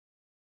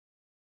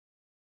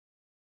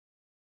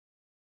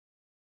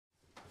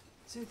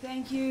So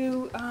thank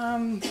you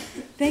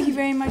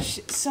very much,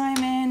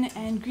 Simon,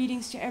 and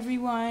greetings to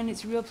everyone.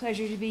 It's a real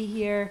pleasure to be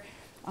here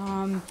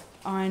on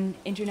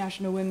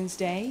International Women's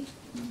Day.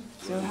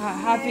 So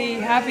happy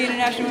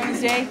International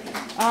Women's Day.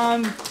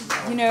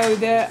 You know,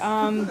 the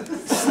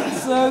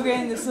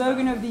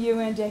slogan of the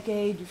UN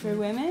Decade for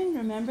Women,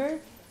 remember?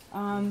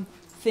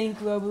 Think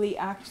globally,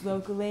 act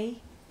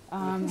locally.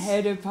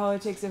 Head of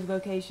politics of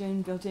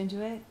location built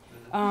into it.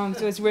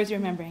 So it's worth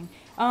remembering.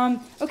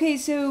 Okay,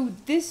 so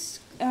this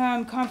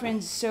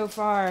conference so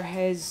far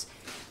has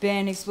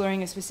been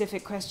exploring a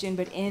specific question,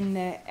 but in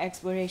the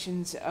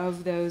explorations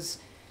of those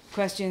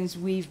questions,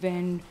 we've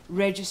been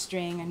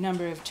registering a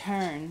number of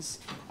turns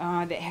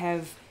that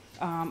have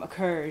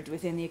occurred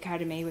within the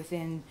academy,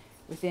 within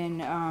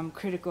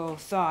critical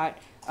thought.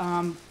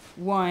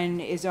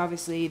 One is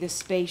obviously the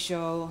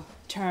spatial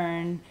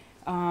turn.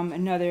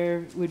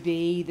 Another would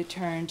be the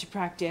turn to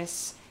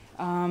practice.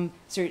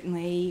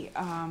 Certainly,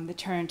 the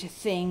turn to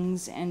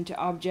things and to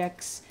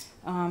objects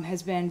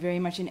has been very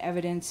much in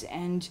evidence,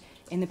 and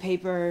in the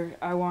paper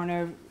I want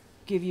to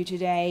give you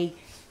today,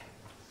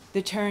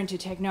 the turn to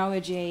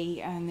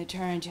technology and the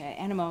turn to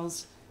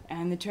animals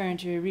and the turn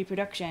to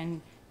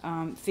reproduction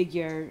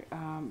figure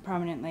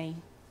prominently.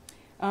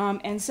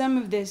 And some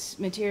of this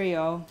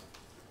material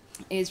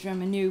is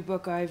from a new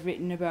book I've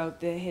written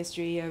about the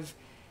history of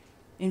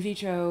in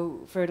vitro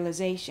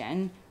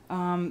fertilization,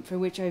 for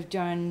which I've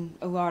done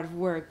a lot of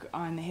work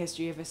on the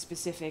history of a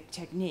specific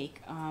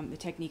technique, the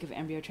technique of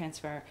embryo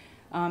transfer.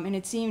 And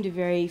it seemed a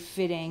very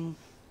fitting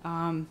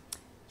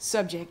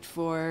subject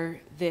for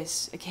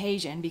this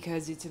occasion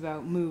because it's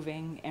about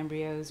moving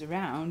embryos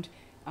around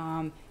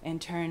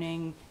and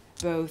turning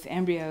both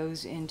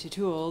embryos into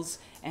tools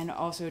and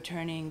also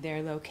turning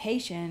their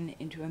location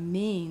into a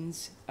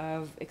means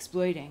of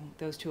exploiting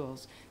those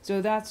tools.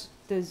 So that's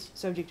the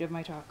subject of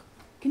my talk.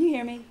 Can you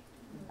hear me?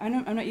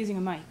 I'm not using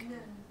a mic.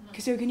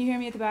 So can you hear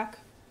me at the back?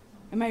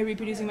 Am I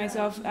reproducing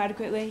myself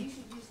adequately?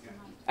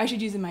 I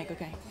should use the mic,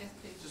 okay.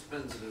 Just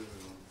bends it over.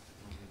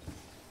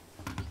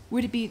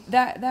 Would it be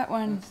that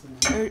one,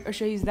 or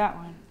should I use that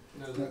one?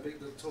 No, the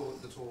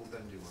tall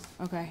bendy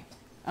one. Okay.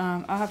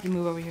 I'll have to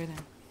move over here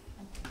then.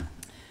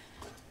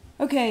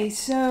 Okay,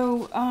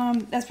 so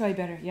that's probably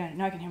better. Yeah,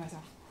 now I can hear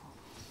myself.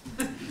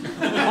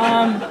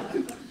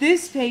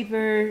 This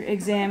paper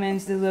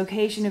examines the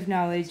location of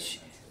knowledge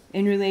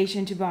in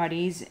relation to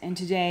bodies, and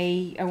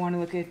today I want to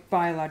look at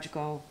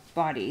biological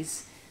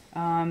bodies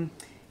in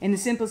the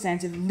simple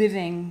sense of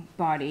living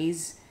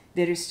bodies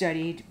that are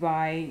studied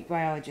by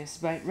biologists.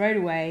 But right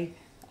away,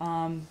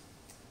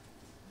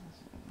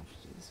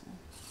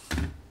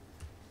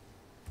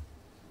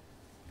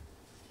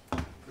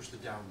 push the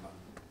down button.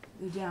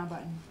 The down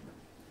button.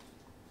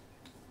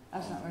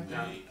 That's not working.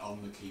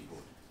 On the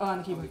keyboard. Oh, on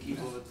the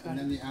keyboard. And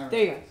then the arrow.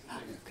 There you go.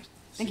 Good.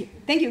 Thank you.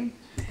 Thank you.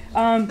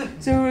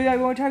 So I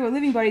want to talk about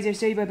living bodies that are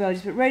studied by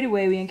biologists, but right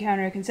away we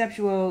encounter a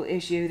conceptual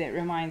issue that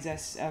reminds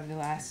us of the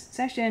last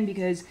session,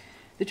 because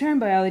the term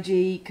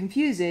biology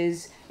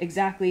confuses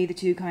exactly the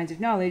two kinds of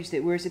knowledge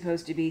that we're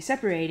supposed to be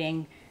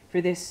separating for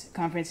this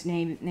conference,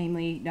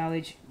 namely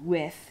knowledge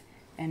with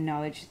and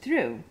knowledge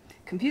through.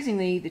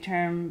 Confusingly, the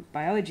term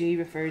biology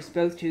refers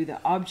both to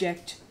the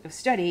object of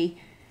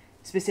study,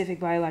 specific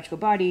biological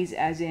bodies,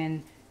 as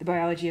in the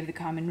biology of the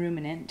common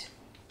ruminant,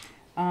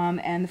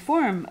 and the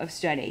form of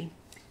study,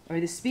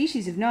 or the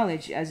species of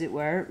knowledge, as it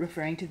were,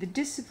 referring to the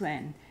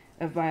discipline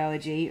of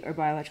biology or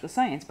biological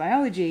science.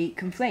 Biology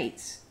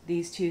conflates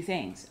these two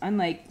things,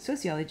 unlike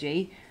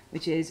sociology,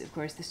 which is, of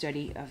course, the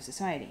study of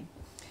society.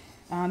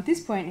 This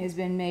point has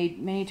been made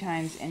many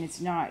times, and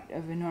it's not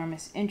of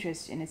enormous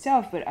interest in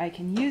itself, but I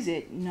can use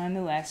it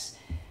nonetheless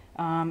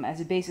as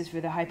a basis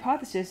for the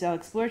hypothesis I'll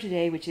explore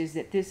today, which is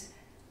that this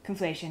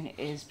conflation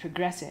is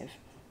progressive.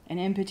 And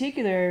in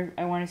particular,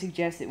 I want to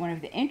suggest that one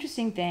of the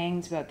interesting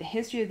things about the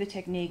history of the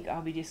technique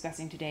I'll be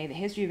discussing today, the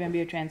history of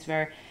embryo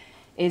transfer,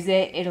 is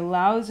that it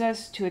allows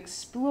us to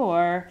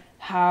explore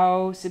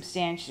how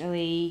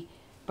substantially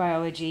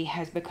biology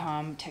has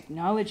become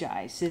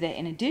technologized, so that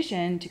in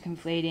addition to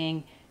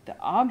conflating the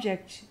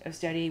object of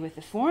study with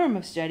the form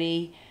of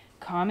study,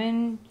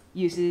 common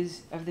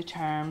uses of the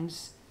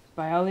terms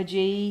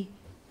biology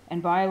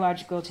and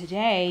biological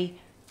today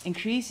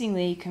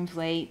increasingly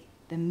conflate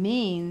the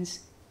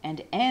means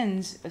and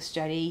ends of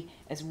study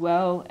as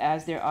well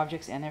as their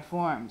objects and their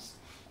forms.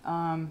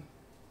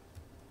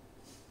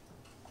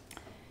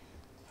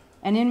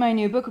 And in my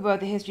new book about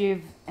the history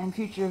of and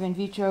future of in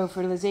vitro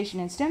fertilization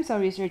and stem cell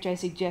research, I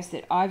suggest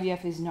that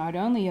IVF is not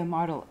only a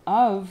model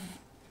of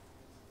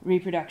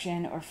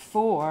reproduction or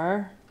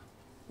for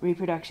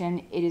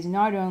reproduction, it is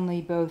not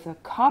only both a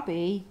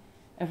copy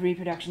of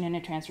reproduction and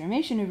a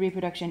transformation of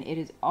reproduction, it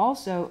is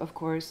also, of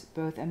course,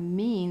 both a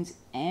means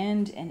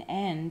and an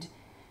end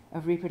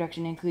of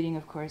reproduction, including,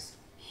 of course,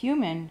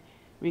 human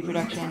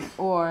reproduction,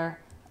 or,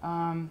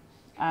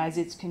 as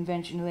it's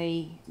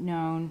conventionally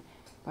known,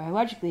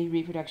 biologically,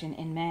 reproduction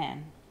in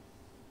man.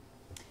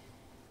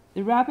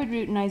 The rapid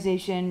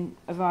routinization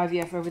of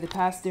IVF over the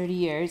past 30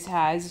 years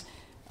has,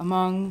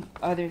 among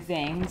other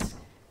things,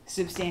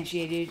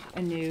 substantiated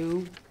a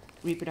new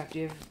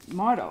reproductive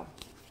model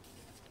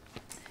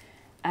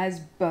as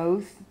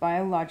both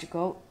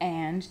biological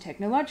and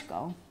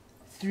technological,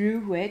 through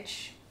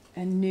which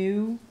a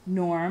new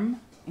norm,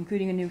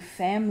 including a new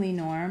family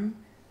norm,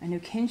 a new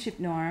kinship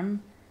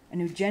norm, a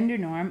new gender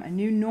norm, a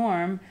new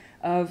norm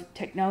of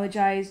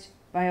technologized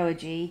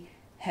biology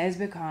has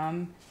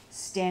become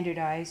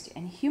standardized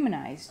and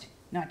humanized,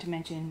 not to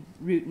mention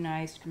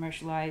routinized,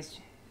 commercialized,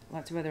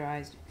 lots of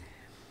otherized.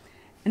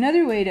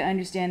 Another way to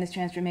understand this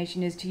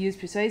transformation is to use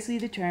precisely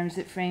the terms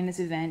that frame this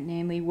event,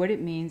 namely what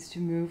it means to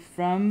move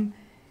from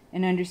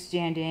an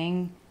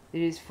understanding that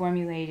is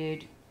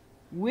formulated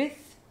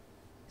with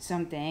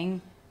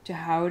something to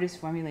how it is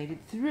formulated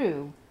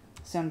through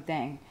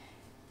something,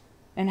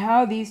 and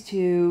how these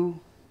two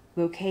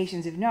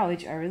locations of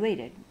knowledge are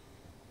related.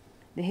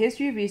 The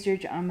history of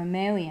research on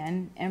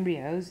mammalian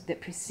embryos that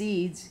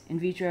precedes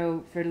in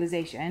vitro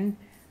fertilization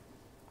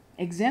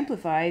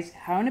exemplifies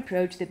how an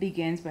approach that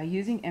begins by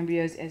using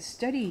embryos as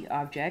study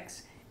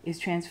objects is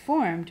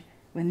transformed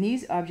when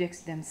these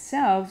objects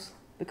themselves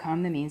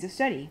become the means of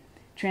study,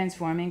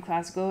 transforming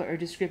classical or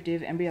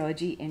descriptive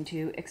embryology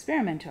into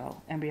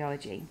experimental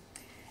embryology.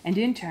 And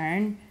in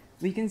turn,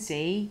 we can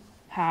see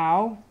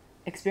how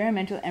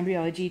experimental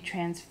embryology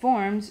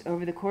transforms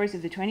over the course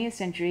of the 20th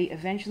century,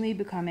 eventually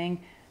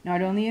becoming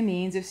not only a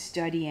means of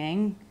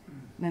studying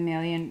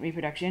mammalian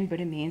reproduction, but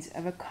a means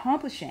of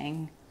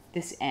accomplishing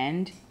this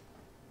end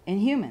in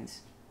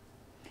humans.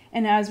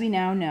 And as we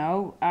now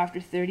know,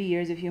 after 30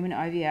 years of human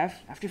IVF,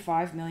 after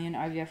 5 million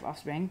IVF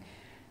offspring,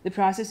 the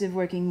process of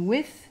working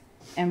with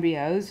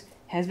embryos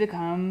has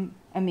become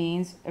a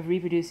means of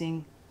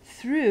reproducing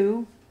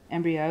through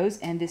embryos,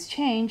 and this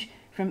change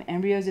from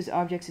embryos as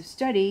objects of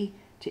study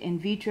to in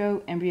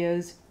vitro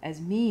embryos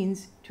as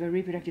means to a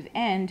reproductive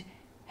end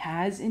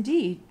has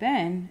indeed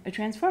been a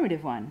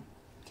transformative one.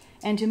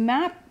 And to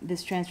map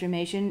this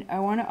transformation, I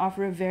want to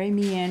offer a very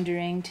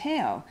meandering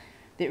tale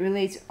that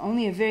relates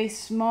only a very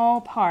small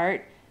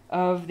part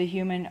of the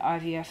human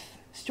IVF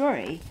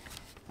story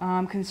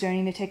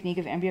concerning the technique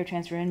of embryo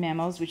transfer in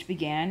mammals, which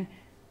began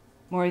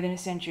more than a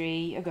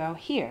century ago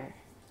here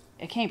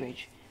at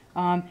Cambridge.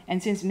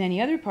 And since many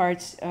other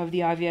parts of the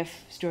IVF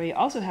story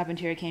also happened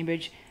here at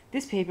Cambridge,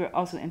 this paper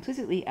also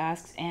implicitly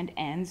asks and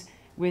ends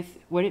with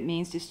what it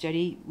means to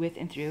study with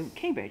and through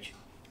Cambridge.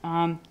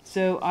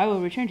 So I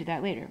will return to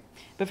that later.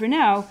 But for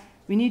now,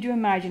 we need to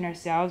imagine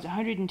ourselves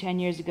 110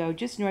 years ago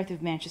just north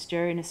of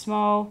Manchester in a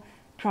small,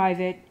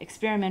 private,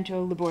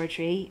 experimental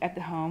laboratory at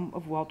the home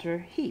of Walter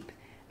Heap,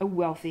 a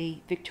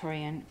wealthy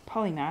Victorian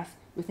polymath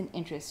with an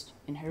interest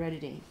in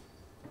heredity.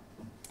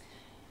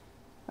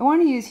 I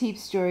want to use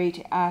Heap's story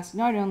to ask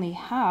not only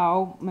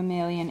how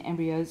mammalian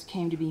embryos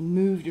came to be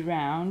moved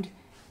around,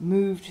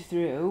 moved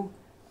through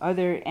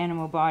other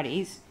animal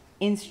bodies,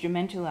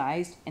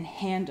 instrumentalized and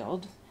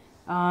handled,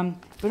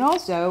 but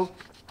also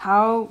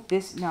how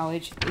this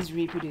knowledge is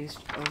reproduced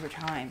over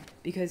time,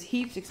 because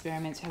Heap's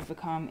experiments have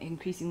become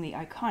increasingly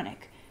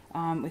iconic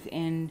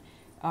within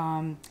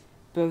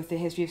both the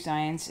history of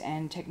science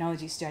and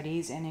technology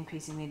studies, and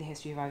increasingly the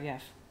history of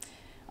IVF.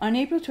 On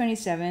April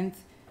 27th,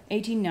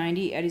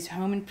 1890, at his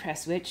home in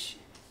Prestwich,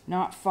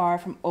 not far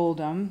from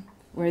Oldham,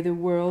 where the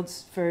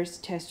world's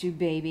first test tube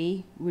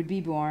baby would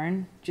be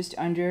born, just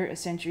under a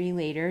century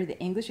later, the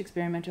English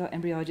experimental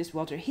embryologist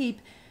Walter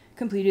Heap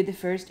completed the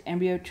first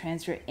embryo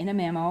transfer in a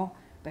mammal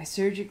by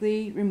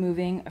surgically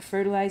removing a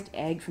fertilized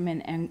egg from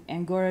an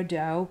Angora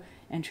doe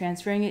and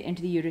transferring it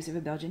into the uterus of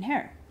a Belgian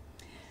hare.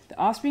 The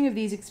offspring of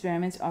these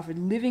experiments offered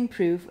living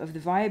proof of the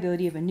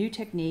viability of a new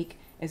technique,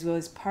 as well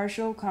as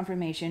partial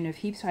confirmation of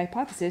Heap's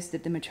hypothesis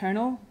that the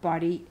maternal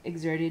body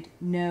exerted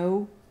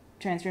no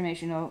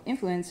transformational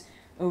influence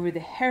over the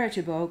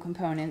heritable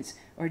components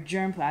or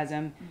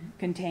germplasm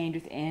contained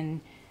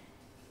within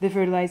the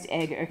fertilized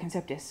egg or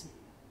conceptus.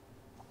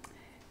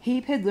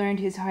 Heap had learned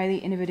his highly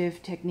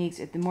innovative techniques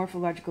at the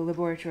Morphological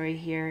Laboratory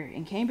here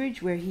in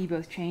Cambridge, where he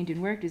both trained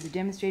and worked as a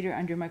demonstrator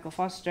under Michael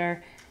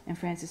Foster and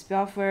Francis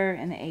Balfour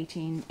in the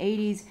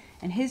 1880s,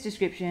 and his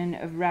description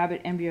of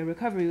rabbit embryo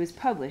recovery was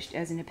published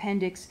as an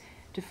appendix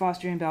to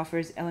Foster and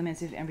Balfour's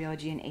Elements of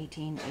Embryology in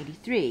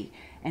 1883,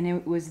 and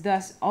it was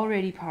thus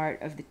already part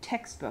of the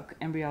textbook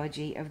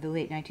embryology of the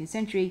late 19th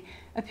century,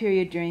 a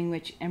period during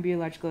which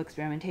embryological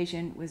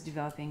experimentation was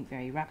developing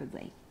very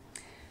rapidly.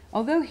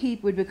 Although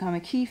Heap would become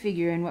a key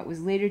figure in what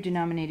was later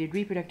denominated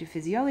reproductive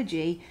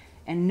physiology,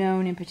 and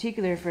known in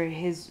particular for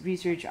his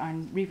research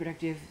on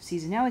reproductive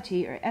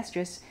seasonality, or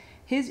estrus,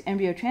 his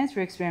embryo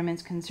transfer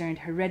experiments concerned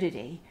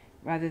heredity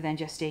rather than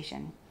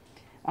gestation.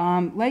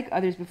 Like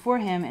others before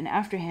him and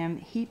after him,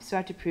 Heap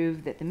sought to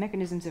prove that the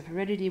mechanisms of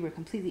heredity were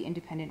completely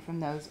independent from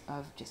those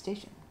of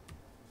gestation.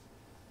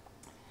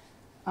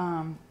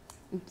 But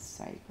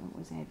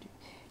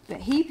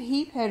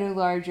Heap had a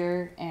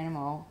larger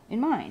animal in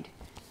mind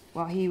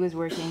while he was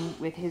working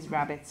with his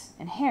rabbits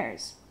and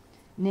hares,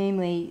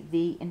 namely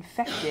the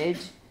infected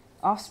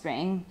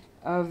offspring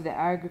of the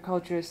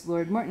agriculturist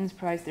Lord Morton's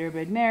prize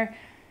thoroughbred mare,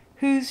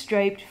 whose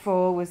striped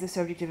foal was the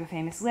subject of a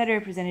famous letter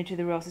presented to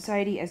the Royal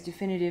Society as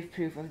definitive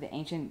proof of the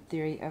ancient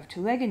theory of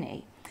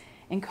telegony.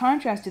 In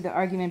contrast to the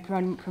argument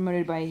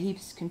promoted by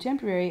Heape's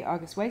contemporary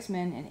August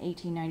Weismann in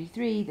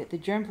 1893 that the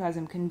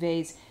germplasm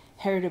conveys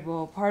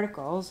heritable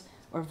particles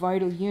or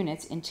vital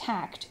units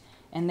intact,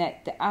 and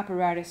that the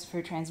apparatus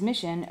for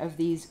transmission of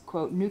these,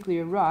 quote,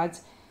 nuclear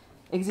rods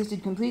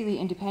existed completely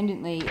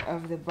independently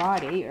of the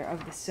body or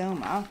of the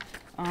soma,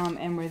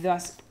 and were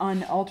thus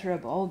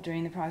unalterable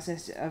during the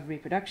process of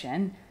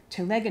reproduction,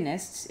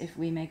 telegonists, if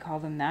we may call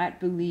them that,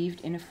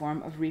 believed in a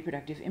form of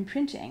reproductive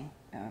imprinting.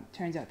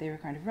 Turns out they were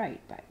kind of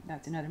right, but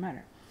that's another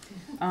matter.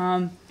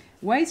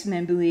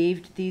 Weismann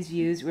believed these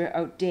views were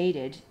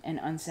outdated and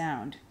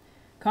unsound.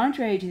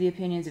 Contrary to the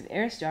opinions of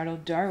Aristotle,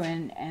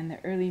 Darwin, and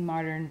the early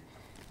modern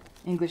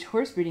English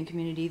horse breeding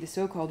community, the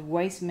so-called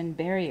Weismann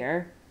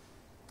barrier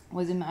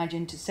was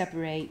imagined to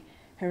separate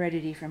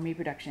heredity from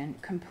reproduction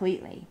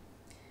completely.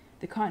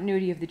 The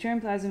continuity of the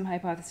germplasm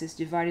hypothesis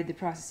divided the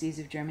processes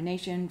of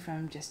germination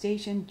from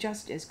gestation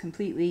just as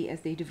completely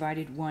as they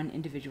divided one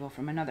individual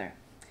from another.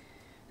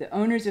 The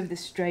owners of the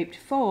striped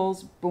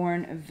foals,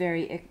 born of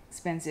very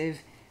expensive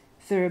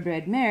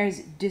thoroughbred mares,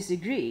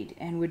 disagreed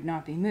and would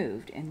not be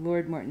moved, and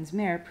Lord Morton's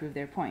mare proved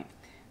their point.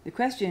 The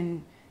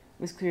question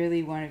was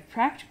clearly one of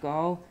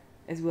practical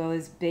as well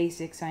as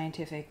basic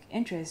scientific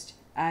interest,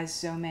 as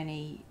so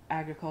many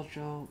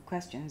agricultural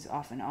questions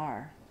often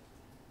are.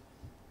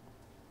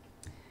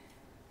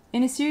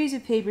 In a series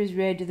of papers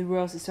read to the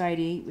Royal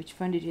Society, which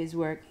funded his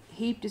work,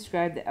 Heape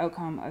described the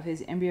outcome of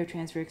his embryo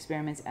transfer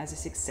experiments as a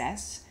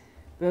success,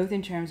 both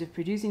in terms of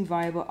producing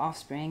viable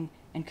offspring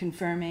and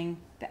confirming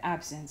the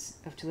absence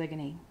of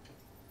telegony.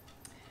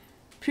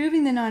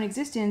 Proving the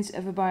non-existence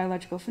of a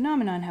biological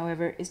phenomenon,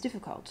 however, is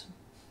difficult.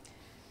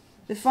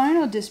 The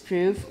final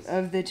disproof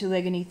of the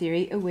telegony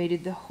theory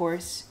awaited the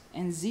horse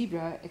and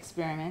zebra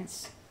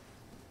experiments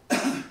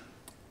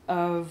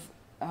of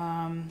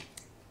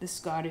the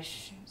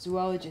Scottish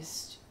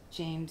zoologist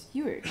James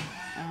Ewart,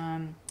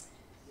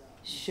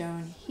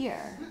 shown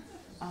here,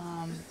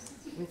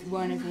 with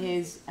one of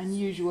his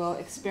unusual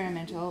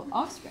experimental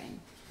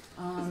offspring,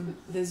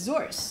 the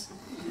zorse.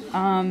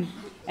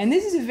 And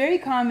this is a very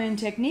common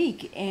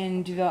technique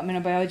in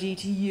developmental biology,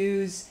 to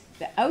use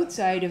the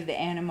outside of the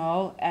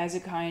animal as a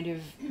kind of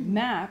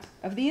map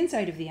of the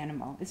inside of the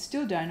animal. It's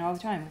still done all the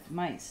time with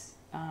mice,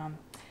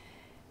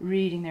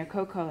 reading their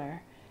coat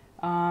color.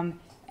 And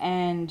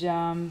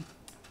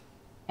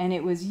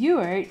it was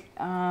Ewart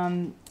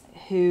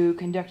who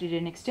conducted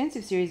an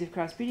extensive series of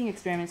crossbreeding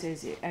experiments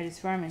at his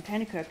farm in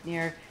Pennacook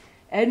near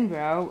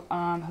Edinburgh,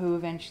 who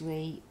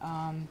eventually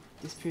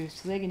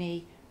disproves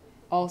telegony,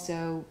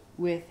 also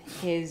with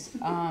his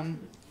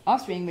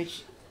offspring,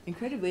 which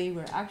incredibly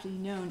were actually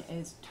known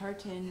as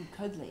tartan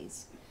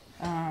cudleys,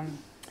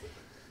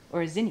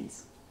 or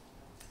zinnies.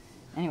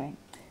 Anyway,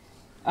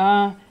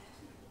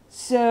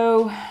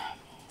 so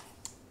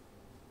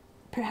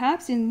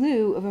perhaps in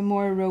lieu of a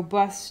more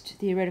robust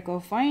theoretical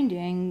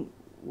finding,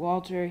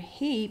 Walter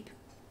Heape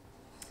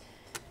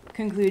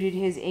concluded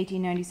his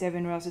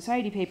 1897 Royal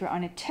Society paper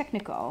on a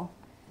technical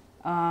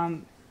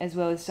as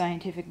well as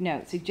scientific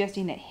note,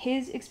 suggesting that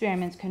his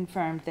experiments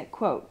confirmed that,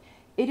 quote,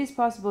 it is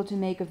possible to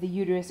make of the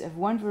uterus of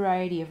one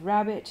variety of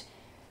rabbit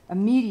a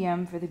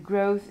medium for the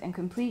growth and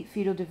complete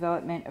fetal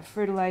development of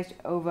fertilized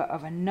ova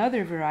of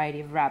another variety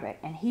of rabbit.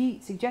 And he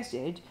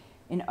suggested,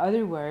 in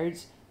other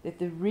words, that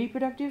the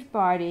reproductive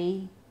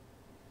body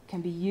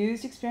can be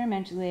used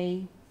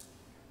experimentally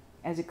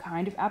as a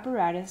kind of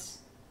apparatus,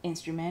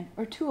 instrument,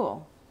 or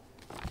tool.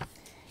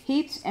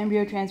 Heape's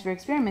embryo transfer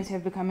experiments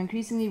have become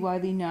increasingly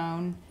widely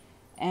known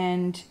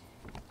and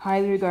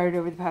highly regarded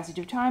over the passage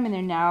of time, and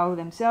they're now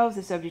themselves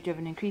the subject of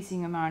an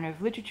increasing amount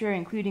of literature,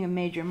 including a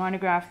major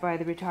monograph by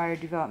the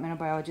retired developmental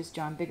biologist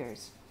John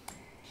Biggers.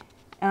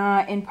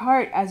 In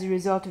part, as a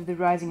result of the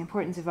rising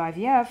importance of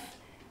IVF,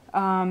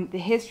 the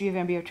history of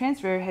embryo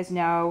transfer has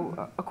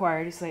now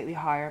acquired a slightly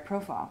higher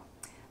profile,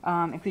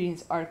 including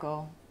this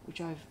article, which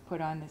I've put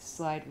on this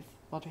slide with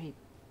Walter Heape,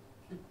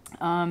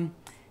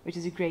 which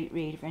is a great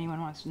read if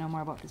anyone wants to know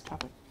more about this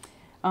topic.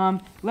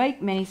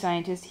 Like many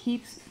scientists,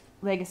 Heape's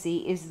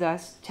legacy is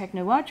thus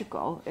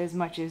technological as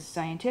much as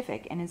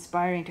scientific and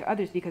inspiring to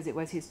others, because it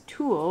was his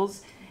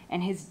tools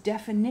and his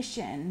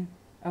definition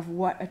of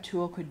what a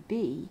tool could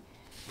be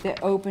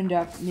that opened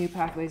up new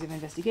pathways of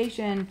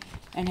investigation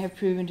and have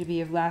proven to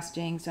be of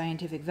lasting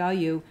scientific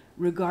value,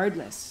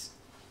 regardless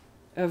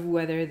of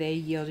whether they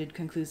yielded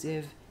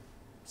conclusive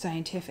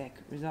scientific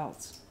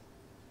results.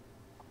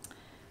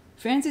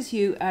 Francis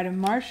Hugh Adam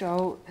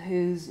Marshall,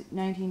 whose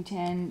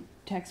 1910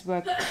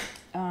 textbook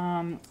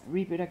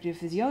Reproductive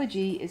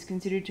Physiology is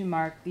considered to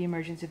mark the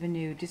emergence of a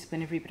new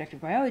discipline of reproductive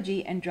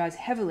biology, and draws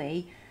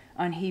heavily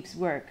on Heape's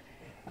work,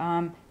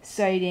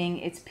 citing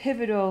its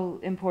pivotal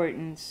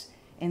importance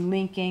in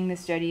linking the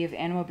study of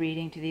animal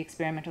breeding to the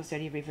experimental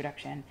study of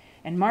reproduction.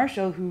 And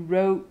Marshall, who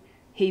wrote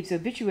Heape's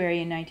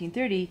obituary in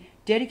 1930,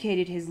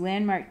 dedicated his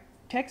landmark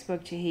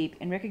textbook to Heape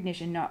in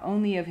recognition not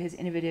only of his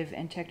innovative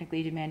and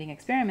technically demanding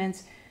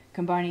experiments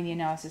combining the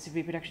analysis of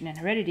reproduction and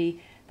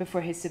heredity, but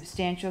for his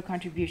substantial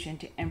contribution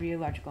to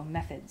embryological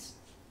methods.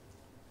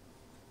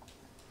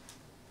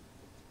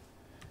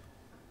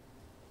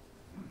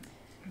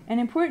 An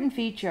important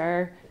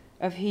feature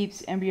of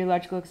Heape's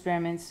embryological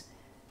experiments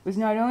was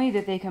not only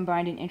that they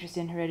combined an interest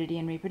in heredity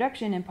and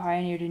reproduction and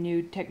pioneered a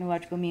new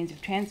technological means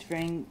of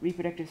transferring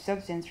reproductive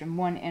substance from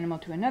one animal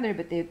to another,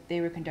 but they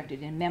were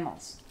conducted in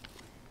mammals.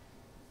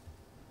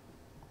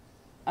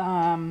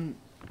 From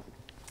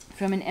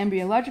an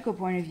embryological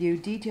point of view,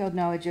 detailed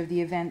knowledge of the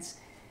events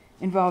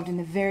involved in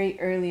the very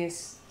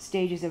earliest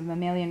stages of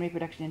mammalian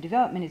reproduction and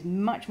development is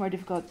much more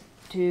difficult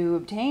to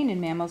obtain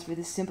in mammals for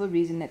the simple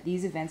reason that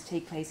these events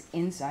take place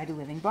inside a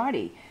living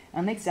body.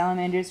 Unlike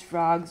salamanders,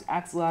 frogs,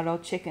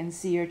 axolotl, chickens,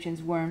 sea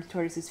urchins, worms,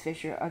 tortoises,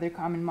 fish, or other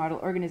common model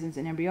organisms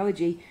in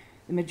embryology,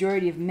 the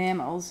majority of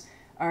mammals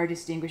are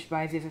distinguished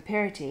by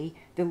viviparity,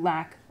 the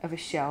lack of a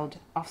shelled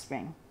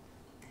offspring.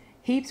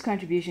 Heape's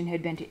contribution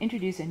had been to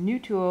introduce a new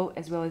tool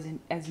as well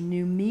as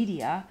new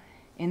media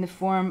in the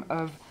form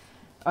of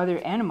other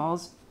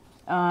animals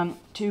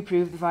to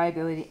prove the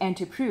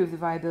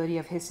viability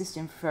of his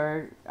system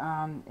for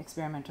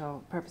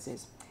experimental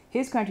purposes.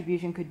 His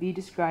contribution could be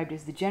described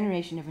as the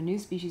generation of a new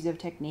species of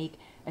technique,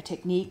 a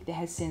technique that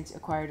has since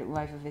acquired a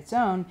life of its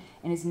own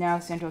and is now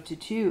central to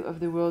two of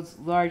the world's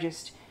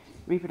largest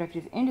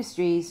reproductive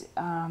industries,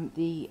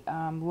 the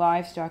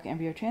livestock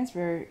embryo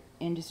transfer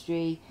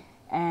industry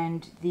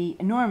and the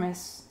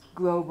enormous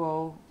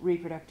global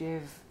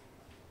reproductive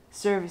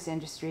service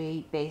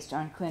industry based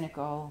on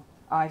clinical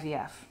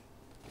IVF,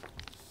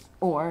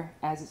 or,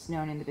 as it's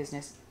known in the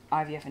business,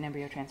 IVF and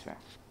embryo transfer.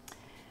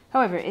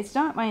 However, it's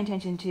not my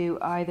intention to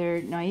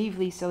either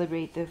naively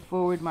celebrate the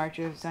forward march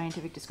of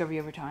scientific discovery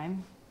over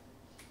time,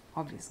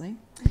 obviously,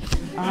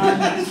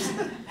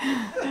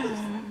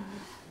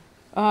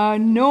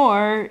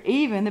 nor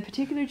even the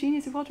particular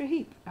genius of Walter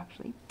Heape,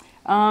 actually,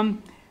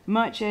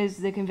 much as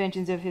the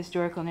conventions of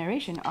historical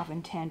narration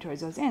often tend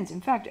towards those ends. In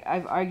fact,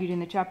 I've argued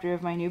in the chapter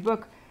of my new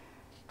book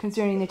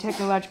concerning the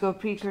technological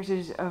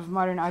precursors of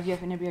modern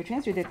IVF and embryo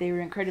transfer that they were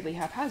incredibly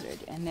haphazard,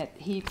 and that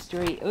Heape's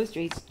story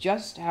illustrates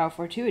just how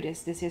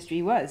fortuitous this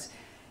history was.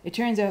 It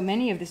turns out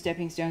many of the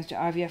stepping stones to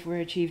IVF were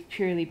achieved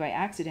purely by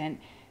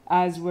accident,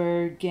 as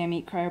were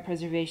gamete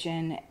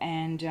cryopreservation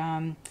and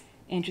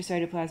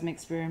intracytoplasmic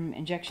sperm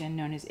injection,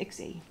 known as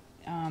ICSI.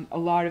 A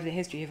lot of the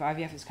history of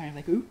IVF is kind of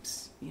like,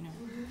 oops, you know,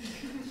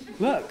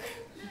 look,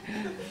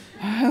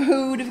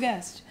 who would have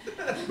guessed?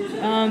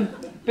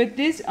 But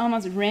this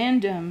almost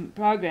random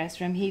progress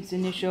from Heape's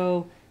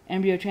initial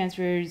embryo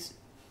transfers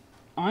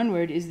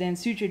onward is then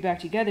sutured back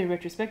together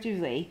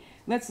retrospectively.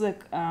 Let's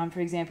look, for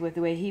example, at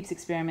the way Heape's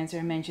experiments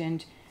are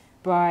mentioned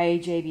by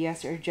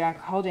JBS or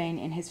Jack Haldane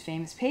in his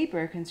famous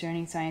paper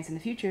concerning science in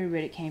the future,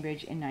 read at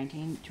Cambridge in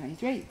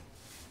 1923.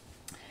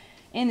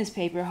 In this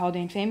paper,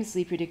 Haldane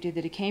famously predicted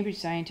that a Cambridge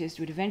scientist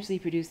would eventually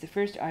produce the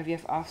first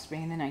IVF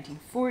offspring in the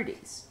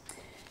 1940s,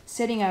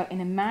 setting out an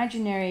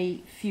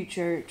imaginary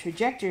future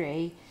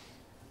trajectory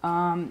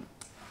from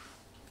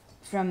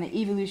the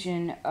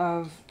evolution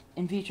of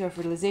in vitro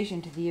fertilization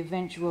to the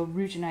eventual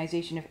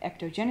routinization of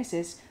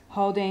ectogenesis.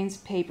 Haldane's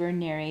paper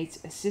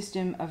narrates a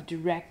system of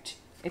direct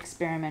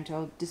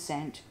experimental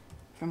descent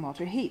from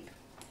Walter Heape.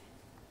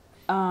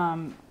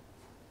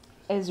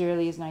 As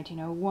early as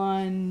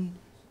 1901,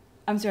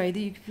 I'm sorry,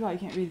 you probably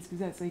can't read this because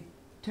that's like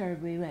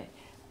terribly lit.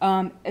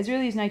 As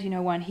early as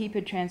 1901, Heape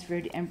had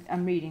transferred,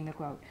 I'm reading the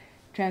quote,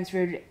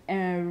 transferred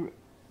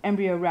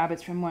embryo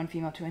rabbits from one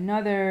female to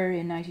another.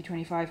 In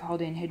 1925,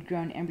 Haldane had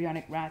grown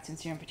embryonic rats in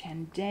serum for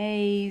 10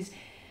 days.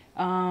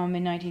 In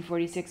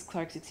 1946,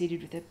 Clark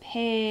succeeded with a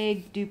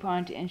pig.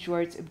 DuPont and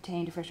Schwartz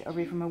obtained a fresh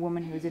ovary from a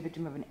woman who was a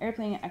victim of an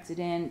airplane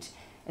accident,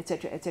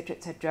 etc., etc.,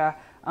 etc.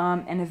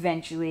 And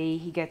eventually,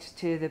 he gets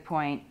to the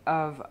point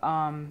of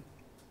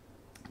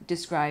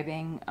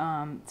describing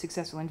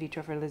successful in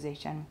vitro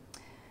fertilization.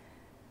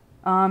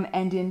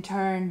 And in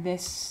turn,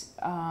 this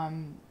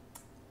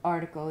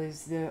article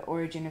is the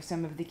origin of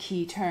some of the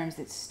key terms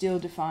that still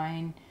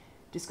define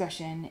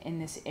discussion in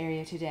this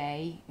area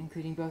today,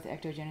 including both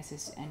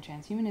ectogenesis and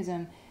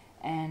transhumanism,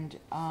 and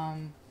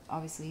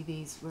obviously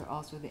these were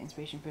also the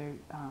inspiration for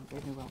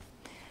Brave New World.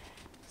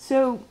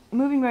 So,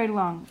 moving right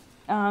along,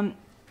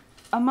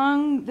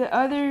 among the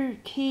other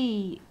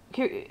key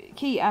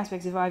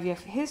aspects of IVF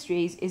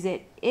histories is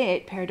that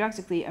it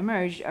paradoxically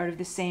emerged out of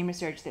the same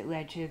research that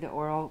led to the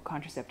oral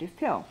contraceptive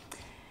pill.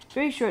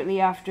 Very shortly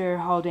after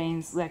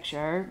Haldane's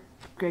lecture,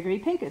 Gregory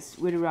Pincus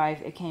would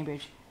arrive at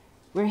Cambridge,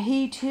 where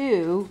he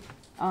too,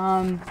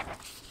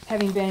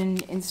 having been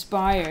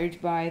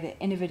inspired by the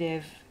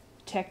innovative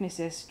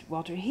technicist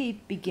Walter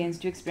Heape, begins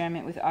to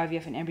experiment with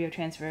IVF and embryo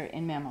transfer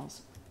in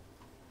mammals.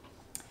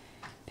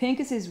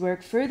 Pincus's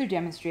work further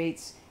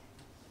demonstrates,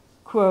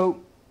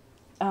 quote,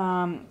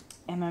 and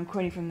I'm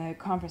quoting from the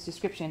conference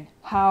description,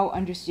 how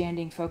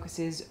understanding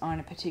focuses on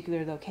a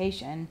particular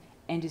location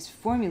and is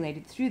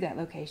formulated through that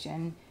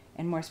location,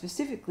 and more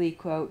specifically,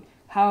 quote,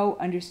 how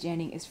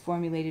understanding is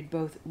formulated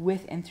both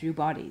with and through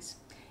bodies.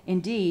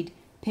 Indeed,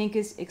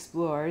 Pincus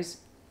explores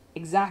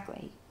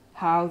exactly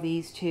how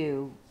these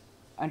two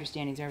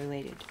understandings are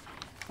related.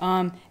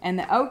 And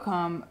the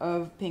outcome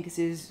of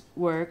Pincus's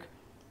work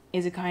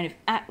is a kind of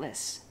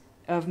atlas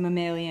of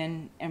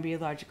mammalian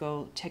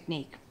embryological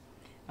technique,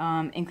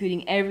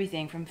 including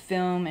everything from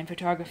film and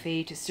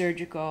photography to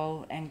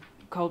surgical and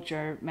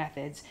culture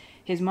methods.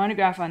 His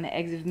monograph on the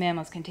eggs of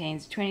mammals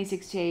contains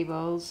 26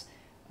 tables,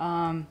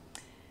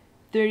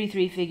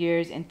 33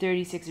 figures, and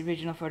 36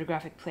 original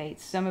photographic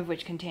plates, some of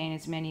which contain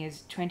as many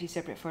as 20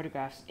 separate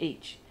photographs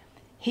each.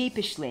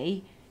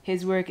 Heapishly,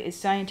 his work is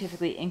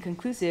scientifically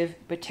inconclusive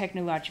but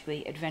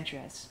technologically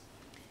adventurous.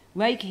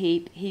 Like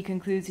Heap, he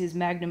concludes his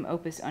magnum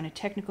opus on a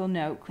technical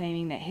note,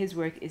 claiming that his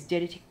work is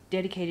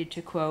dedicated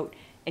to, quote,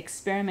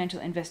 experimental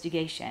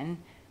investigation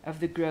of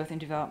the growth and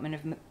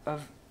development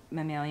of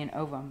mammalian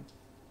ovum.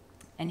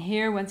 And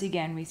here, once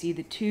again, we see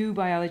the two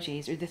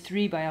biologies, or the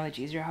three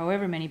biologies, or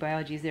however many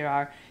biologies there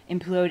are,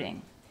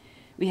 imploding.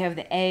 We have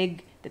the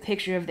egg, the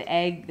picture of the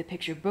egg, the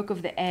picture book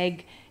of the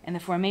egg, and the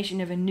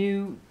formation of a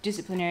new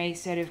disciplinary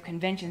set of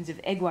conventions of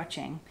egg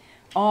watching,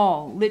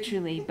 all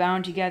literally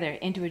bound together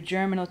into a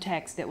germinal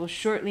text that will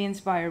shortly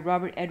inspire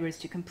Robert Edwards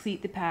to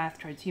complete the path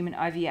towards human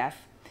IVF.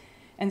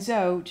 And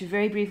so, to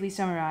very briefly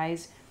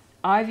summarize,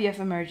 IVF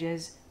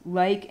emerges,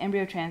 like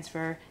embryo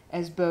transfer,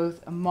 as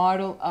both a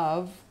model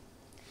of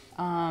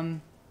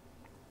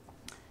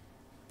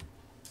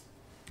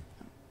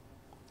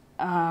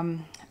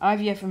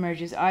IVF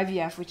emerges.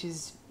 IVF, which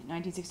is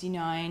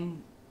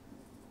 1969,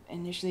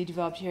 initially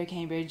developed here at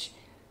Cambridge,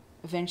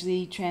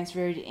 eventually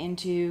transferred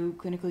into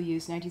clinical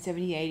use,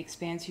 1978,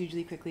 expands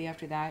hugely quickly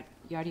after that,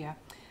 yada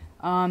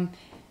yada.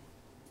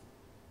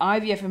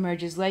 IVF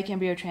emerges, like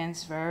embryo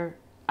transfer,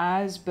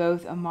 as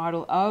both a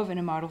model of and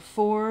a model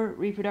for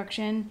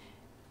reproduction,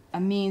 a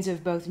means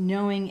of both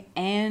knowing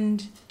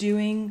and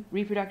doing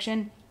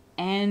reproduction,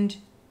 and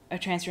a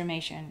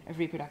transformation of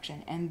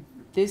reproduction. And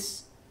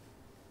this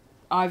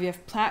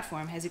IVF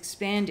platform has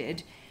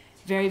expanded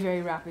very,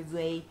 very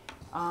rapidly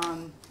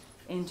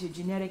into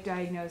genetic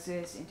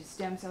diagnosis, into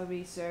stem cell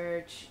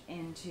research,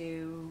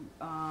 into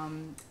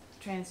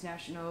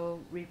transnational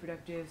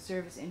reproductive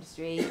service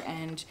industry,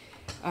 and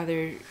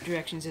other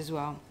directions as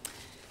well.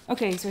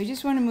 Okay, so I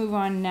just want to move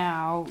on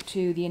now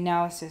to the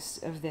analysis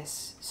of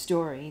this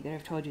story that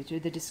I've told you, to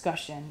the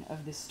discussion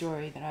of this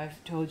story that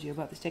I've told you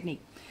about this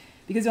technique.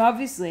 Because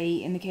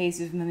obviously, in the case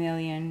of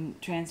mammalian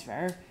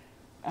transfer,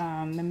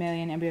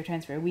 mammalian embryo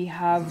transfer, we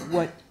have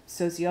what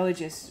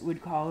sociologists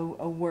would call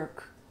a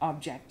work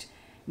object,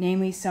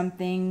 namely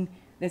something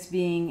that's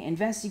being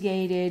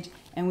investigated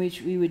and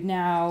which we would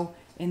now,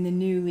 in the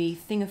newly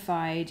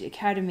thingified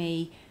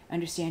academy,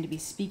 understand to be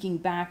speaking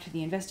back to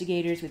the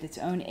investigators with its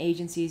own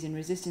agencies and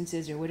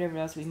resistances, or whatever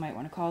else we might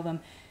want to call them,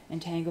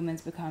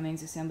 entanglements,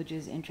 becomings,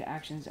 assemblages,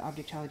 interactions,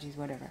 objectologies,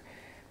 whatever.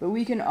 But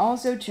we can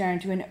also turn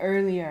to an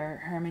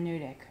earlier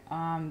hermeneutic,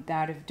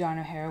 that of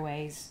Donna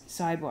Haraway's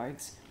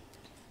Cyborgs,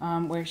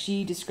 where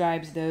she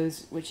describes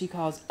those, what she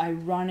calls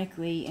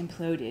ironically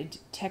imploded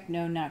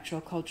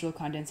techno-natural cultural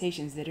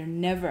condensations that are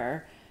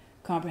never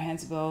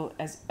comprehensible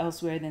as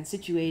elsewhere than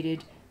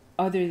situated,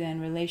 other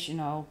than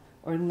relational,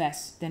 or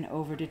less than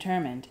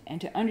overdetermined.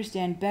 And to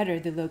understand better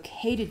the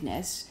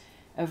locatedness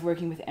of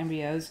working with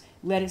embryos,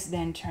 let us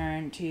then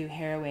turn to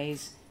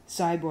Haraway's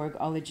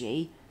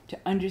Cyborgology to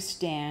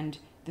understand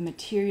the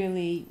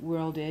materially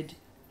worlded,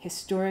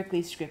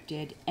 historically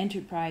scripted,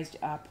 enterprised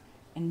up,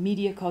 and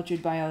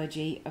media-cultured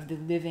biology of the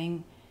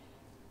living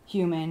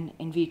human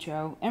in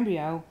vitro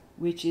embryo,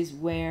 which is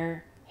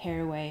where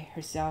Haraway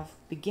herself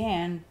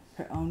began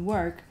her own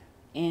work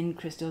in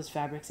Crystals,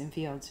 Fabrics, and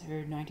Fields, her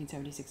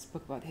 1976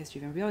 book about the history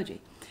of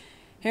embryology.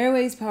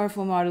 Haraway's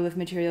powerful model of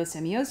material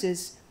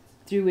semiosis,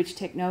 through which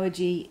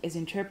technology is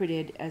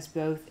interpreted as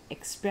both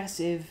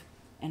expressive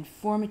and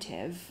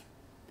formative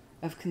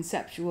of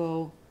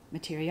conceptual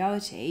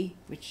materiality,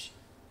 which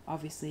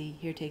obviously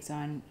here takes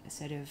on a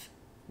set of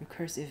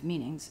recursive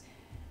meanings,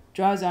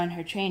 draws on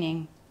her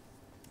training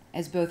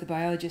as both a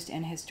biologist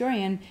and a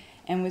historian,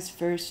 and was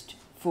first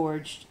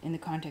forged in the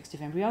context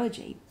of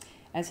embryology.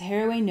 As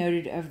Haraway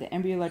noted of the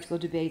embryological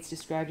debates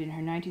described in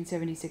her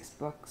 1976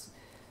 books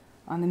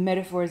on the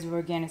metaphors of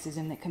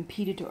organicism that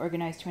competed to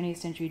organize 20th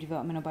century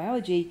developmental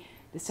biology,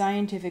 the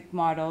scientific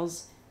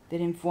models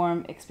that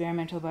inform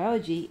experimental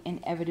biology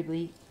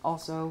inevitably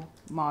also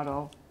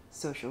model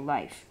social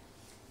life.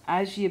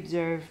 As she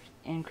observed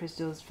in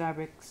Crystals,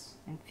 Fabrics,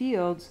 and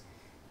Fields,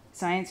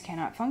 science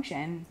cannot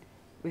function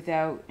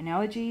without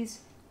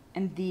analogies,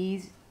 and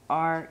these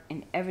are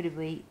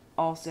inevitably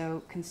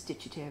also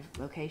constitutive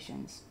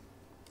locations.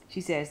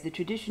 She says, the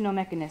traditional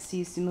mechanist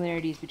sees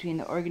similarities between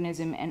the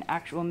organism and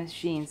actual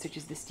machines, such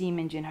as the steam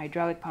engine,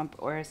 hydraulic pump,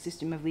 or a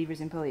system of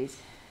levers and pulleys.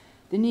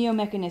 The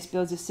neo-mechanist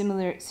builds a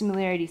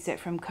similarity set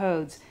from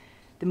codes,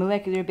 the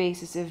molecular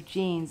basis of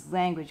genes,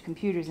 language,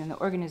 computers, and the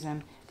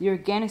organism. The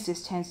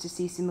organicist tends to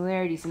see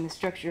similarities in the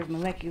structure of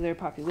molecular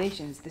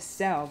populations, the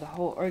cell, the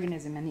whole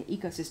organism, and the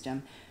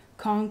ecosystem.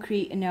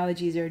 Concrete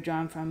analogies are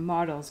drawn from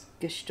models,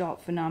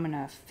 gestalt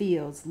phenomena,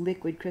 fields,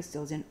 liquid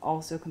crystals, and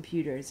also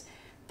computers.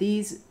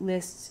 These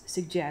lists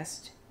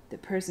suggest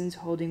that persons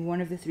holding one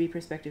of the three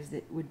perspectives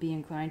that would be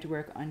inclined to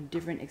work on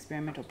different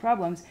experimental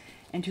problems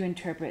and to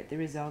interpret the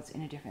results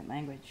in a different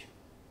language.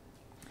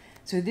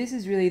 So this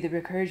is really the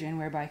recursion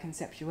whereby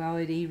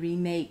conceptuality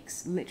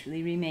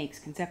literally remakes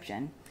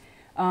conception.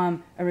 A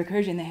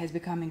recursion that has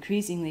become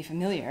increasingly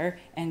familiar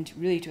and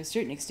really to a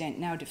certain extent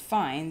now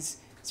defines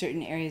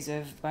certain areas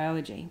of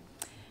biology.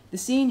 The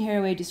scene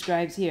Haraway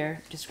described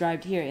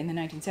here in the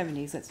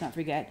 1970s, let's not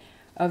forget,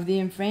 of the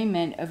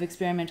enframement of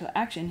experimental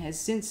action has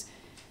since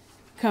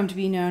come to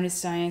be known as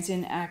science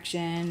in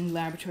action,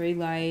 laboratory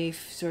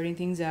life, sorting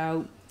things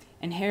out,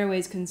 and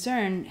Haraway's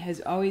concern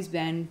has always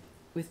been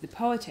with the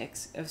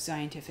politics of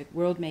scientific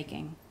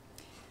world-making.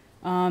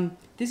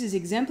 This is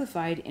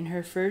exemplified in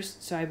her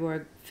first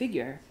cyborg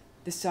figure,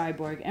 the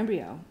cyborg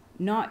embryo,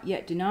 not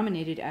yet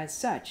denominated as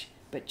such,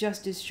 but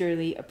just as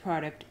surely a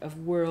product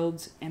of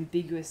worlds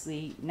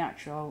ambiguously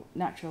natural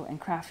and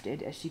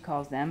crafted, as she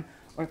calls them,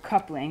 or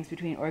couplings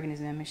between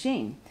organism and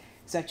machine,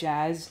 such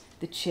as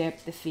the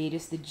chip, the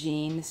fetus, the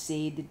gene, the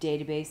seed, the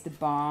database, the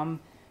bomb,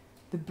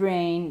 the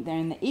brain,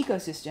 then the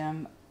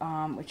ecosystem,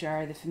 which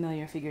are the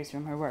familiar figures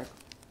from her work.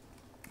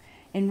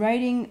 In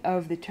writing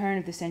of the turn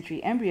of the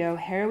century embryo,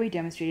 Haraway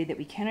demonstrated that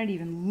we cannot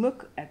even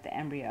look at the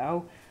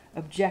embryo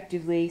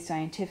objectively,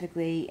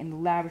 scientifically, in the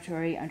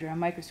laboratory under a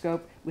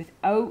microscope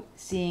without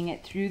seeing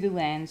it through the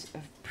lens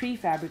of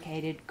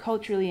prefabricated,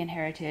 culturally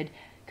inherited,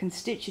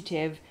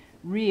 constitutive,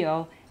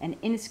 real, and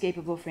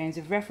inescapable frames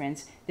of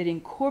reference that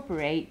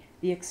incorporate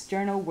the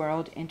external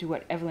world into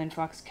what Evelyn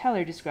Fox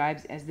Keller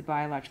describes as the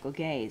biological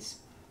gaze.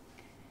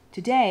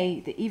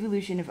 Today, the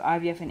evolution of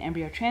IVF and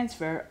embryo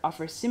transfer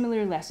offers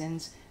similar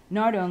lessons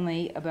not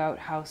only about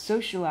how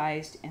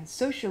socialized and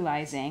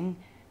socializing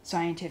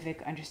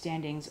scientific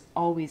understandings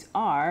always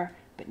are,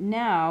 but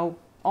now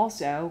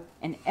also,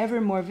 and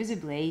ever more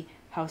visibly,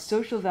 how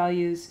social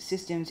values,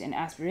 systems, and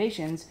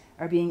aspirations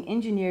are being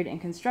engineered and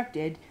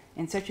constructed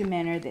in such a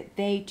manner that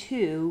they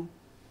too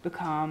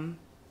become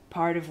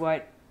part of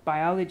what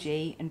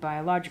biology and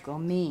biological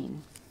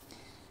mean.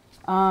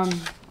 I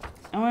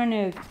want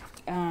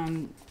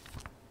to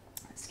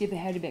skip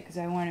ahead a bit because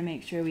I want to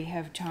make sure we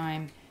have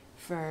time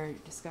for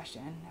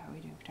discussion. How are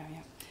we doing for time?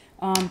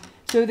 Yeah.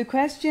 So the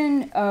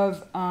question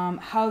of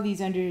how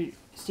these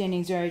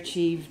understandings are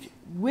achieved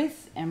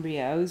with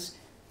embryos,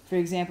 for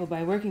example,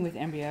 by working with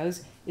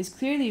embryos, is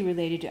clearly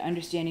related to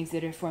understandings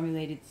that are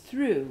formulated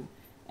through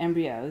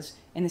embryos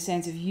in the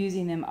sense of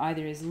using them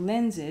either as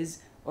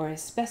lenses or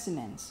as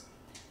specimens.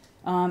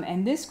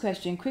 And this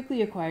question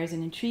quickly acquires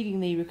an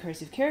intriguingly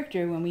recursive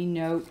character when we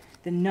note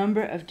the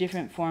number of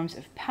different forms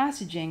of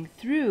passaging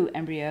through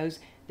embryos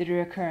that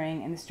are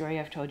occurring in the story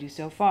I've told you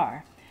so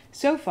far.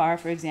 So far,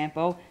 for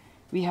example,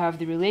 we have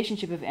the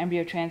relationship of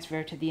embryo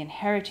transfer to the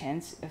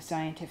inheritance of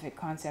scientific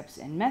concepts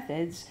and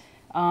methods.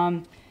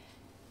 And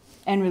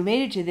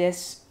related to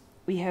this,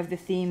 we have the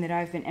theme that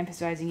I've been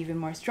emphasizing even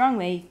more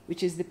strongly,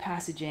 which is the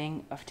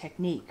passaging of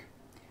technique.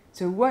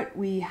 So what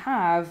we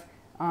have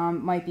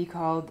might be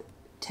called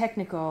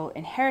technical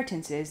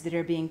inheritances that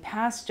are being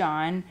passed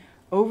on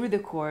over the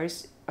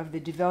course of the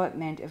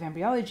development of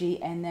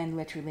embryology and then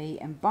literally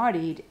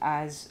embodied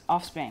as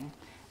offspring.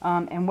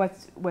 And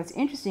what's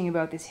interesting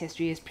about this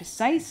history is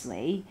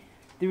precisely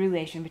the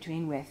relation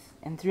between with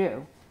and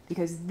through,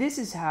 because this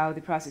is how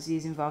the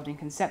processes involved in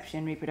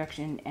conception,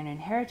 reproduction, and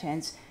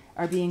inheritance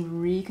are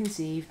being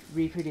reconceived,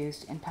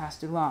 reproduced, and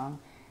passed along.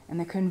 And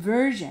the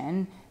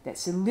conversion that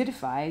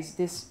solidifies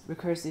this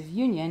recursive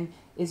union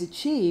is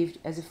achieved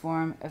as a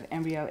form of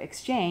embryo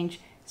exchange,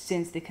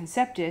 since the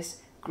conceptus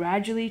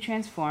gradually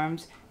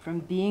transforms from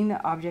being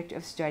the object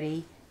of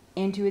study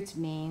into its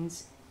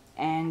means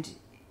and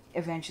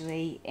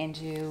eventually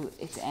into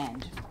its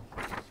end.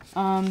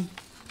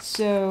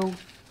 So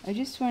I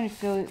just want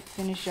to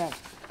finish up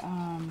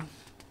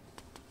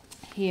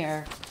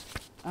here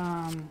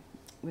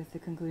with the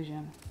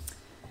conclusion.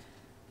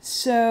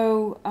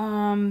 So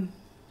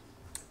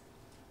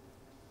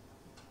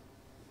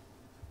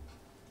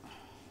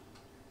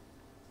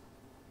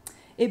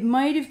it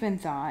might have been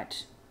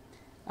thought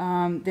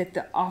that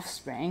the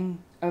offspring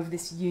of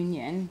this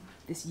union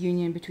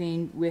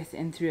between with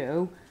and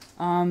through,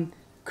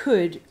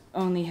 could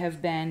only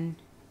have been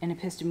an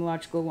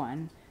epistemological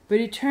one. But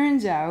it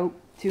turns out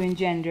to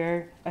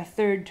engender a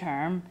third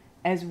term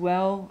as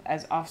well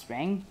as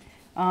offspring,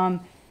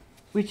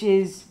 which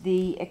is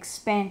the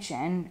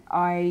expansion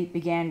I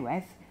began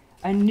with,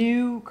 a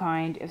new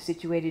kind of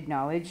situated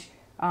knowledge,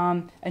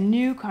 a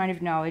new kind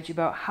of knowledge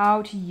about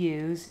how to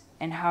use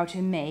and how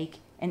to make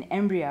an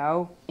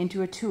embryo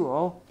into a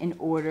tool in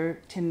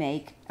order to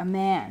make a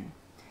man.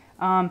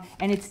 And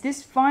it's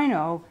this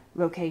final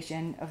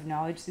location of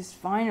knowledge, this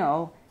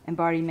final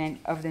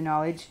embodiment of the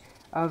knowledge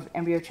of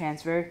embryo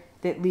transfer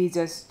that leads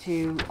us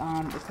to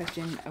the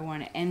question I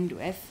want to end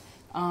with,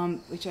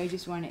 which I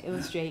just want to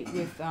illustrate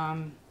with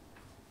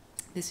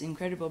this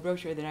incredible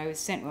brochure that I was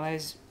sent while I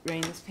was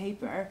writing this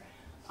paper,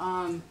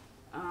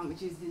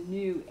 which is the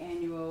new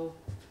annual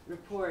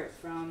report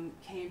from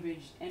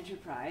Cambridge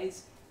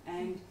Enterprise.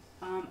 And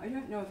I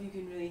don't know if you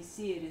can really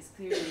see it as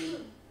clearly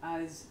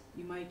as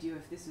you might do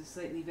if this was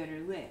slightly better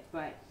lit,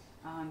 but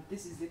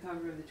this is the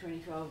cover of the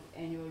 2012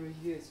 annual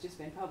review. It's just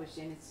been published,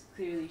 and it's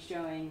clearly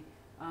showing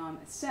a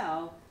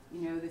cell,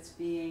 that's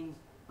being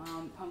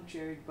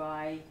punctured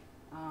by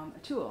a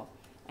tool.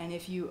 And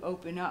if you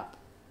open up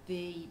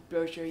the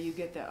brochure, you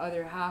get the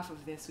other half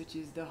of this, which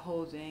is the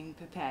holding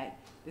pipette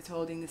that's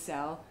holding the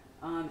cell.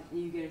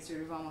 You get a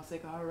sort of almost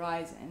like a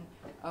horizon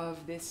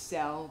of this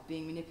cell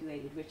being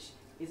manipulated, which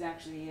is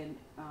actually an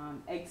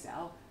egg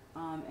cell,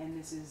 and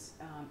this is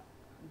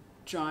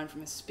drawn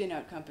from a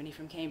spin-out company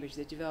from Cambridge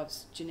that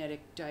develops genetic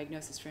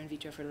diagnosis for in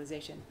vitro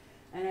fertilization.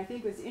 And I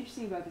think what's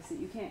interesting about this that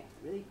you can't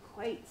really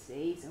quite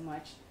say so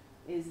much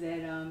is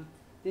that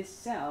this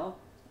cell,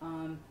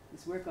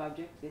 this work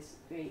object, this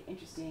very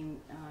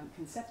interesting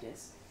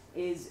conceptus,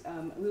 is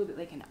a little bit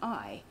like an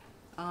eye.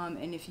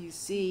 And if you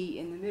see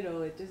in the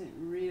middle, it doesn't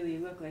really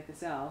look like a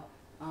cell.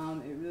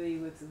 It really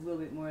looks a little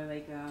bit more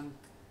like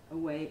a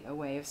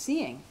way of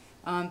seeing.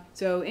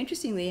 So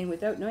interestingly, and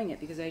without knowing it,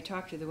 because I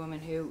talked to the woman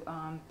who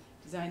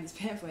designed this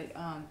pamphlet,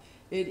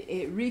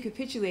 it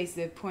recapitulates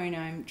the point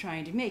I'm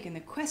trying to make and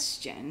the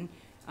question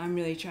I'm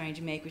really trying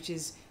to make, which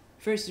is,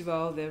 first of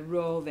all, the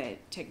role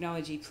that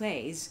technology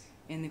plays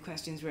in the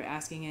questions we're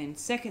asking, and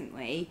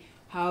secondly,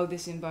 how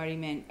this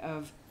embodiment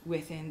of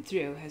with and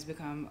through has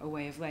become a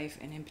way of life,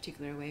 and in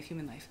particular a way of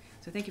human life.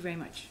 So thank you very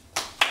much.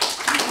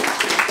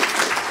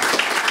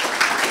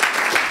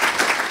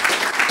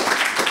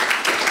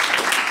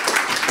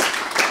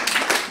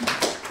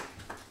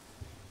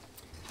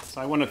 So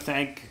I want to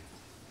thank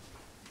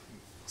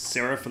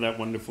Sarah for that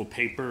wonderful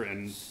paper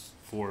and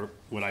for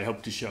what I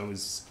hope to show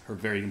is her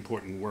very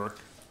important work.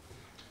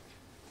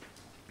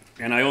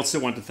 And I also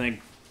want to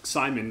thank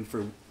Simon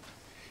for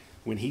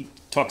when he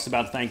talks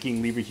about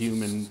thanking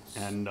Leverhulme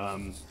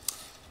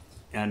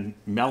and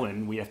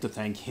Mellon, we have to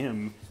thank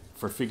him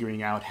for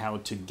figuring out how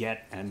to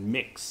get and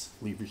mix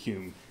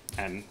Leverhulme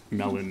and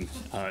Mellon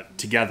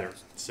together.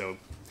 So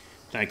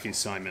thank you,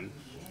 Simon.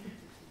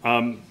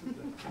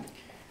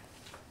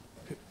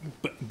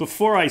 But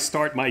before I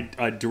start my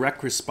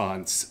direct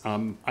response,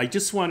 I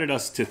just wanted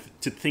us to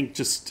think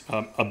just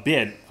a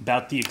bit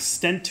about the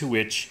extent to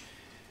which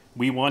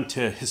we want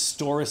to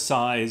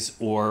historicize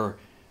or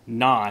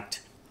not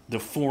the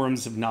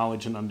forms of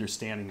knowledge and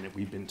understanding that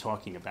we've been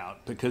talking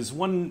about. Because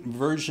one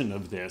version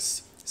of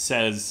this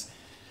says,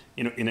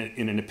 in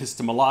an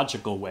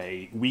epistemological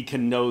way, we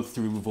can know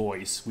through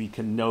voice, we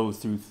can know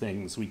through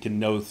things, we can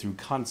know through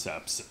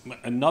concepts.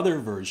 Another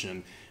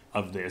version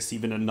of this,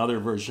 even another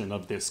version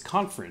of this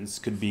conference,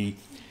 could be,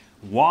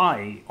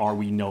 why are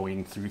we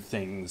knowing through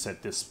things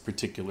at this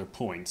particular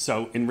point?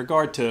 So in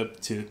regard to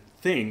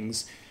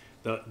things,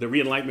 the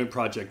Re-Enlightenment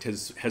Project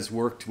has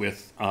worked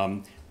with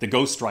the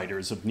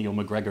ghostwriters of Neil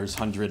MacGregor's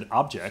 100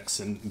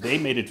 Objects, and they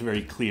made it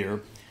very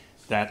clear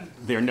that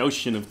their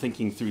notion of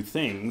thinking through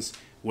things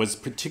was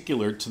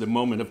particular to the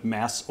moment of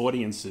mass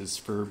audiences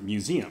for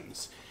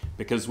museums.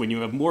 Because when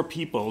you have more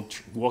people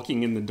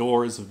walking in the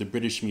doors of the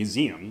British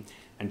Museum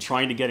and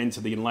trying to get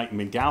into the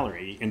Enlightenment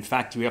Gallery, in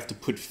fact, you have to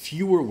put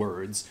fewer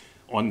words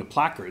on the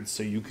placards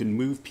so you can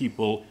move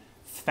people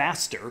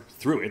faster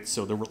through it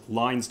so the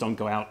lines don't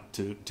go out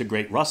to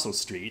Great Russell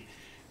Street,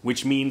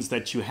 which means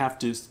that you have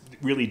to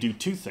really do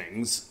two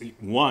things.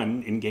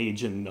 One,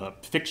 engage in the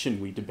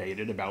fiction we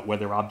debated about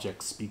whether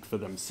objects speak for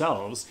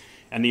themselves,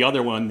 and the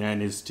other one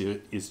then is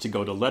to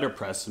go to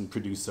letterpress and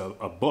produce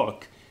a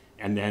book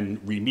and then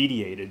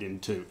remediate it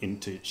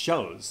into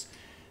shows.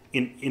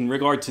 In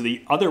regard to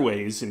the other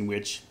ways in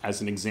which, as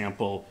an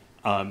example,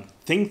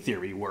 thing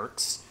theory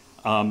works,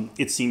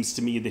 it seems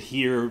to me that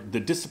here the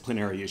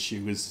disciplinary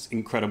issue is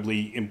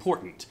incredibly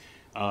important.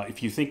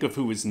 If you think of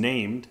who was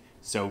named,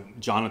 so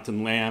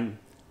Jonathan Lamb,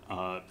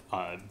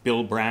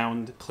 Bill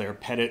Brown, Claire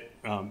Pettit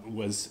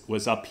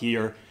was up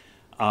here.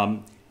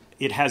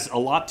 It has a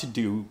lot to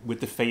do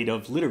with the fate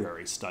of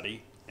literary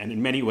study. And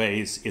in many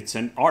ways, it's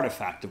an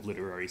artifact of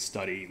literary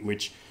study,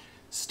 which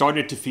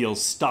started to feel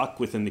stuck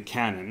within the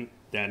canon,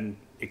 then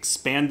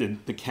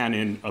expanded the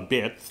canon a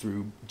bit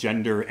through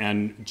gender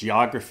and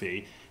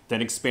geography,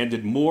 then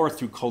expanded more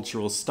through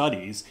cultural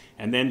studies,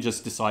 and then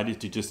just decided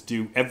to just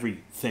do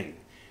everything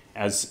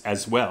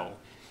as well.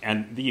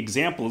 And the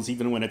examples,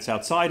 even when it's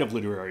outside of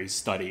literary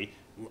study,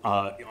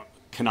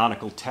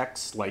 canonical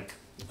texts like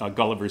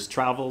Gulliver's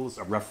Travels,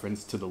 a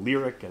reference to the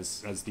lyric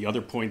as the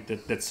other point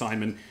that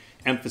Simon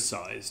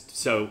emphasized.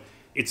 So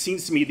it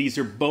seems to me these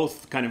are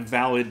both kind of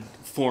valid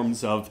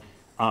forms of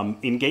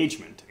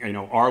engagement.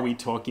 Are we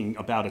talking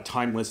about a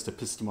timeless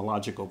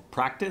epistemological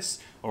practice,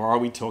 or are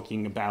we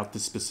talking about the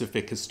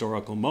specific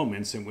historical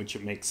moments in which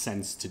it makes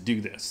sense to do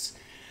this?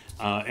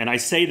 And I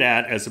say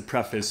that as a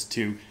preface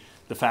to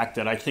the fact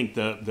that I think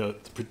the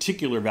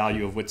particular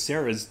value of what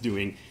Sarah is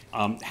doing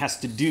has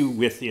to do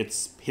with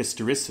its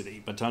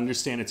historicity. But to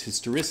understand its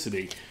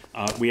historicity,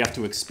 we have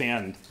to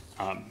expand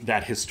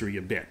that history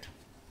a bit.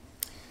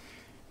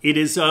 It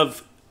is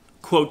of,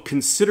 quote,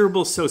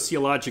 considerable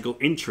sociological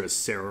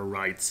interest, Sarah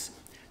writes,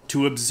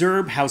 to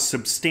observe how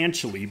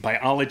substantially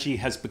biology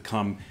has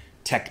become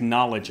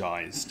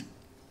technologized.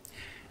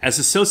 As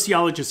a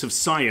sociologist of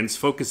science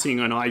focusing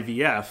on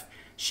IVF,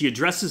 she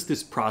addresses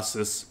this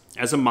process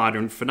as a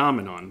modern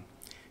phenomenon.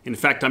 In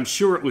fact, I'm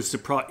sure it was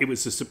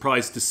a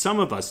surprise to some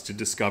of us to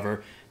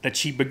discover that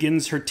she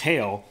begins her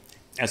tale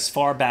as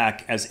far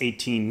back as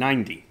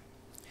 1890.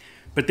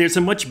 But there's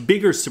a much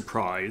bigger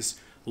surprise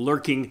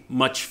lurking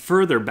much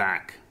further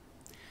back.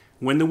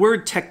 When the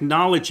word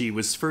technology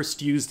was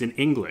first used in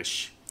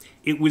English,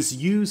 it was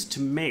used to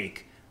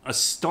make a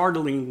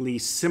startlingly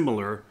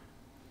similar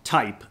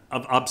type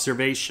of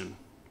observation.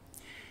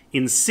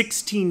 In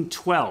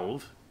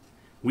 1612,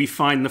 we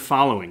find the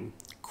following,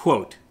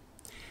 quote,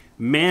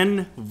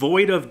 "Men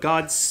void of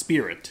God's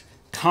Spirit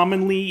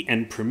commonly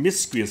and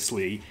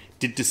promiscuously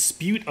did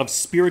dispute of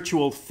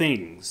spiritual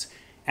things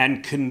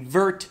and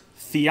convert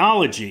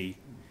theology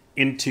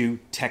into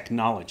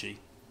technology."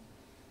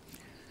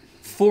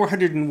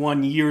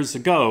 401 years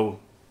ago,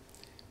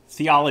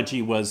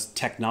 theology was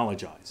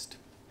technologized.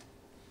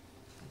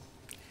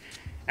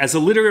 As a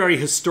literary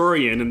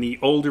historian in the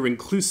older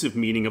inclusive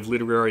meaning of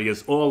literary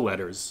as all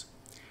letters,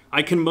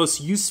 I can most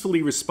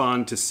usefully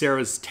respond to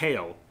Sarah's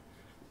tale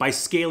by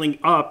scaling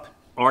up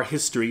our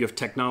history of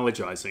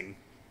technologizing.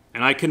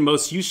 And I can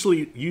most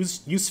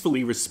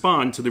usefully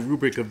respond to the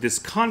rubric of this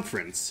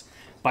conference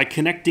by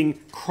connecting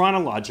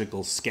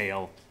chronological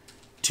scale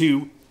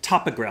to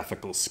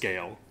topographical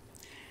scale.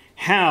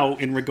 How,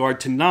 in regard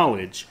to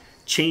knowledge,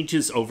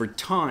 changes over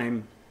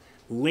time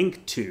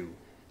linked to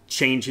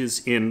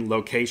changes in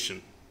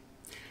location.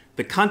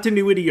 The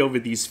continuity over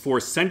these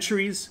 4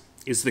 centuries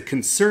is the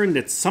concern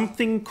that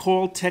something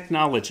called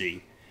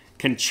technology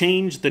can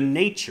change the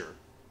nature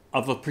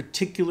of a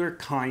particular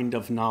kind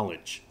of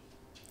knowledge.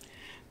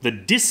 The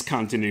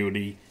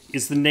discontinuity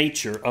is the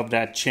nature of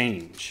that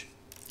change.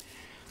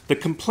 The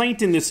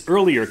complaint in this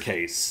earlier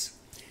case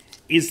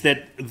is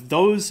that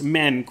those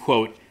men,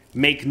 quote,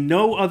 "make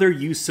no other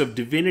use of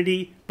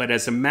divinity but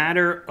as a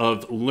matter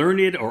of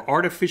learned or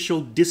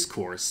artificial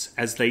discourse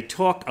as they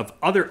talk of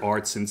other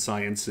arts and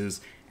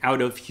sciences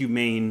out of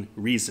humane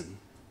reason."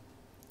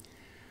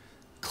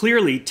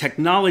 Clearly,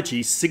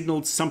 technology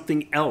signaled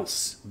something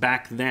else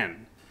back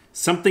then,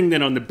 something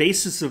that on the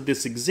basis of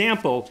this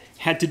example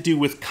had to do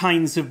with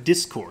kinds of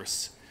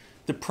discourse,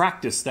 the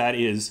practice, that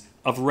is,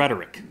 of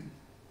rhetoric.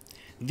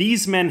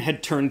 These men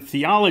had turned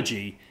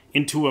theology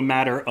into a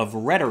matter of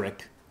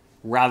rhetoric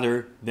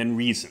rather than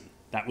reason.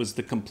 That was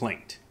the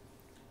complaint.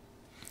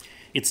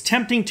 It's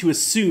tempting to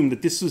assume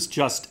that this was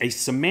just a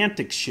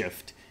semantic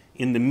shift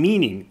in the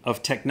meaning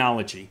of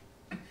technology.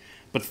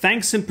 But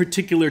thanks in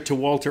particular to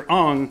Walter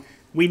Ong,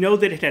 we know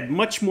that it had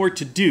much more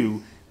to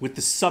do with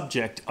the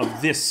subject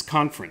of this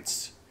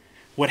conference.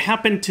 What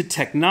happened to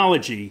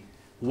technology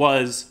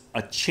was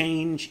a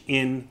change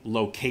in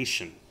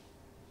location.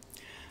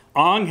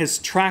 Ong has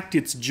tracked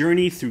its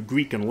journey through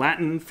Greek and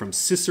Latin, from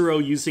Cicero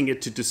using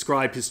it to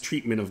describe his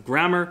treatment of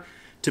grammar,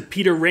 to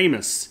Peter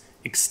Ramus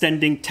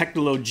extending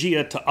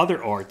technologia to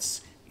other arts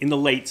in the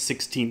late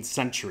 16th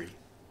century.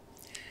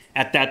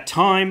 At that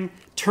time,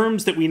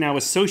 terms that we now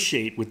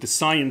associate with the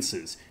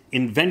sciences,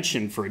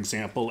 invention, for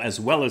example, as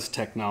well as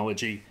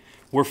technology,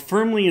 were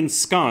firmly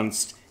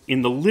ensconced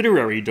in the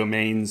literary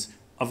domains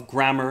of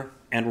grammar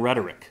and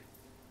rhetoric.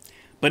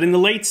 But in the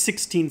late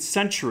 16th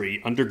century,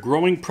 under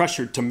growing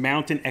pressure to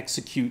mount and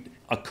execute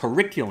a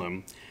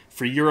curriculum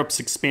for Europe's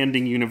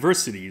expanding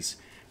universities,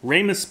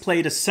 Ramus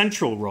played a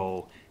central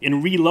role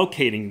in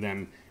relocating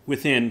them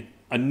within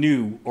a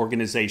new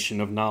organization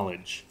of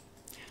knowledge.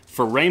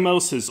 For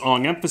Ramos, as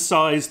Ong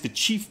emphasized, the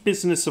chief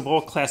business of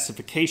all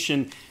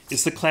classification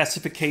is the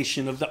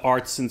classification of the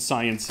arts and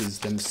sciences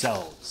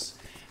themselves.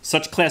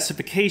 Such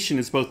classification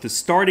is both the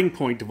starting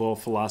point of all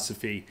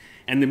philosophy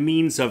and the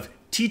means of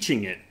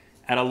teaching it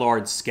at a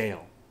large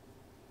scale.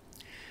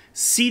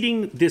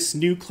 Seeding this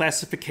new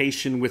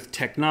classification with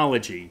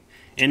technology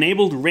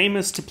enabled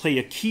Ramus to play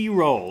a key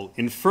role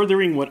in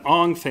furthering what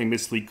Ong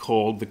famously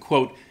called the,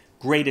 quote,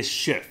 greatest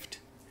shift,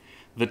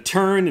 the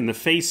turn in the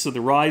face of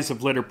the rise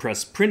of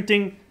letterpress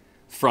printing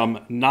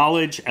from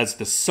knowledge as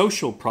the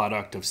social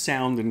product of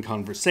sound and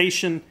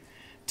conversation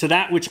to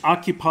that which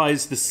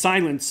occupies the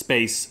silent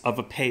space of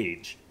a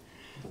page,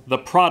 the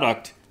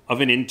product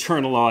of an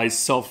internalized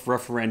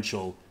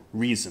self-referential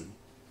reason.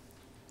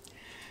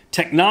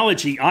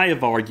 Technology, I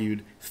have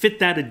argued, fit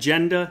that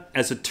agenda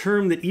as a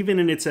term that even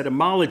in its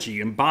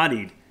etymology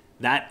embodied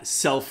that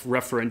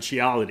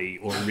self-referentiality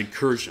or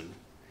recursion.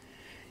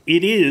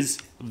 It is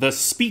the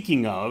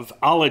speaking of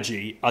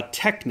ology, a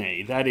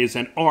techne, that is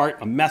an art,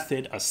 a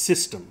method, a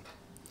system.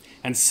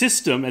 And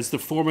system, as the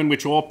form in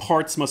which all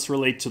parts must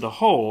relate to the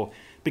whole,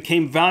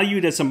 became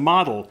valued as a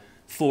model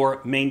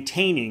for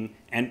maintaining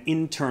an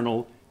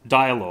internal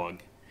dialogue.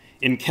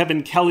 In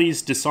Kevin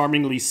Kelly's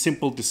disarmingly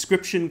simple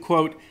description,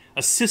 quote,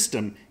 a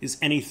system is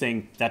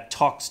anything that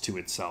talks to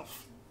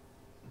itself.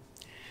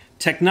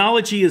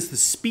 Technology is the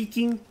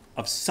speaking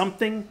of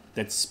something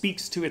that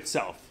speaks to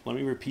itself. Let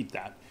me repeat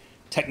that.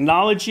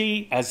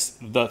 Technology as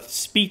the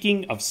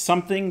speaking of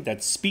something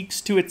that speaks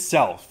to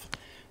itself,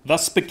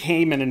 thus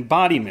became an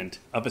embodiment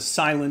of a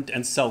silent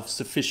and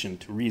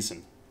self-sufficient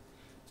reason.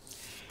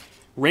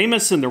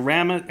 Ramus and the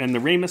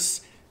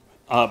Ramus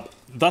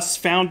thus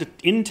found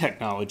in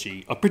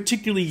technology a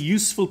particularly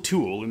useful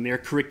tool in their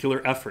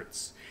curricular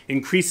efforts,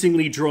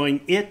 increasingly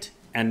drawing it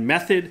and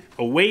method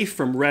away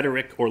from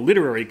rhetoric or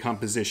literary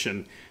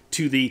composition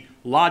to the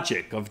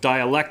logic of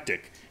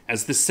dialectic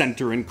as the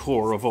center and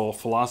core of all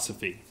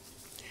philosophy.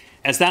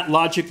 As that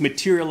logic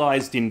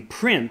materialized in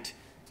print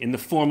in the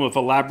form of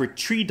elaborate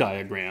tree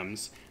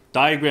diagrams,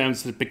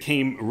 diagrams that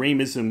became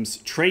Ramism's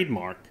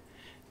trademark,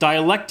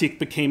 dialectic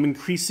became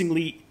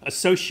increasingly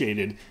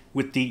associated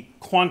with the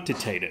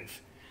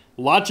quantitative.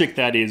 Logic,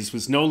 that is,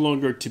 was no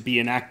longer to be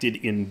enacted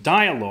in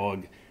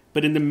dialogue,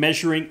 but in the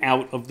measuring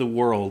out of the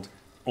world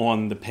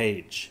on the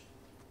page.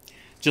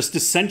 Just a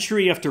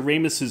century after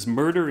Ramus's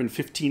murder in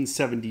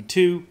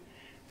 1572,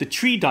 the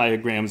tree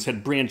diagrams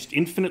had branched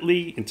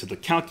infinitely into the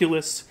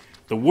calculus,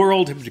 the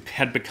world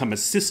had become a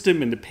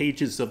system in the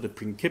pages of the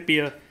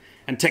Principia,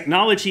 and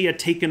technology had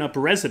taken up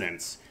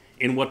residence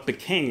in what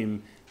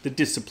became the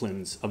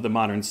disciplines of the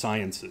modern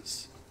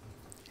sciences.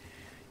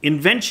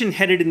 Invention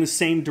headed in the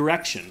same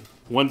direction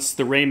once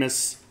the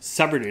Ramus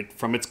severed it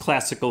from its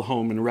classical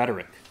home in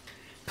rhetoric.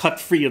 Cut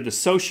free of the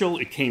social,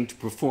 it came to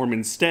perform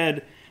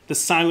instead the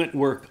silent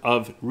work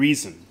of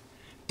reason,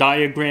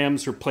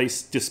 diagrams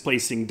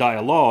displacing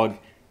dialogue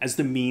as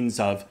the means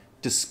of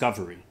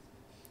discovery.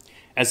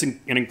 As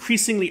an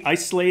increasingly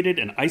isolated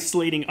and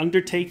isolating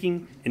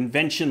undertaking,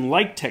 invention,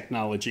 like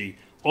technology,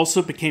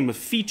 also became a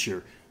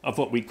feature of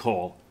what we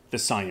call the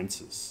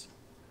sciences.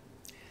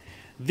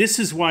 This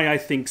is why I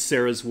think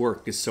Sarah's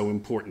work is so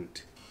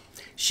important.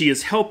 She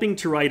is helping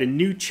to write a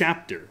new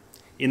chapter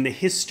in the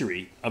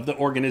history of the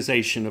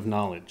organization of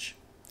knowledge.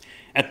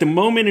 At the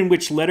moment in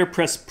which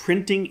letterpress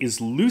printing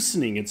is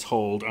loosening its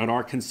hold on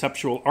our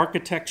conceptual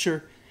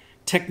architecture,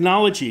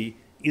 technology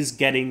is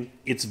getting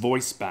its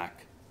voice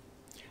back,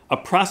 a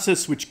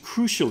process which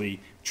crucially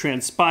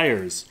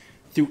transpires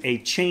through a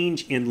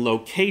change in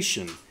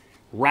location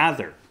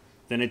rather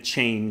than a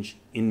change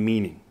in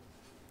meaning.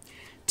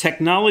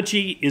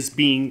 Technology is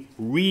being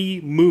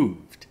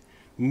removed,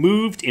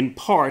 moved in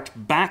part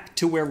back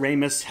to where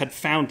Ramus had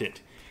found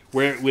it,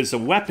 where it was a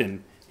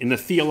weapon in the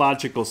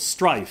theological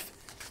strife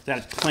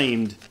that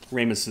claimed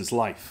Ramus's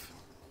life.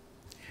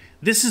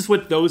 This is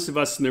what those of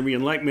us in the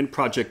Re-Enlightenment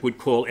Project would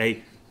call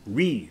a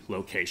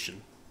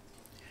relocation.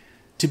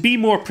 To be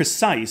more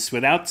precise,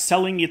 without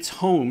selling its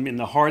home in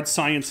the hard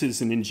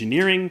sciences and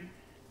engineering,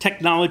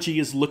 technology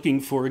is looking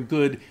for a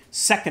good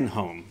second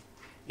home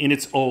in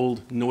its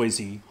old,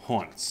 noisy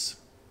haunts.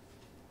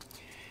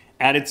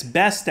 At its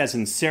best, as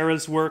in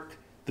Sarah's work,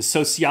 the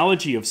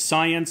sociology of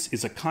science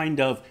is a kind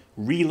of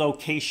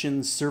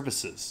relocation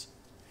services,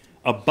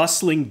 a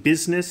bustling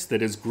business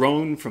that has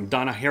grown from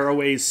Donna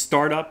Haraway's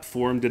startup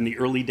formed in the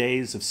early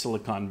days of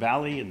Silicon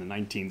Valley in the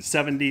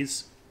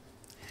 1970s.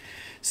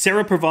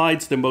 Sarah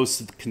provides the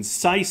most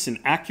concise and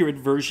accurate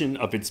version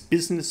of its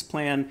business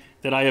plan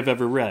that I have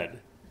ever read.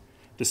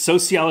 The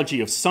sociology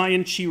of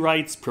science, she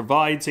writes,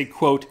 provides a,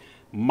 quote,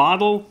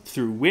 model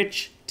through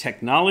which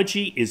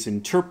technology is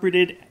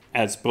interpreted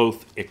as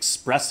both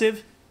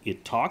expressive,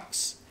 it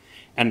talks,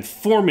 and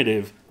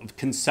formative of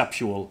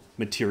conceptual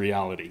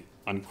materiality,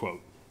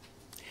 unquote.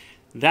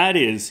 That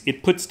is,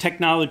 it puts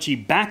technology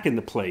back in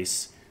the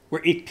place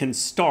where it can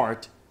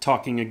start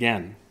talking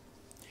again.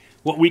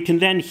 What we can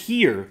then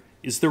hear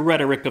is the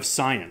rhetoric of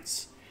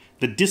science,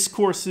 the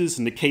discourses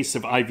in the case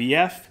of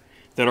IVF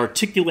that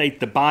articulate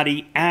the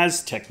body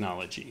as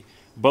technology,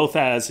 both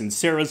as, in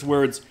Sarah's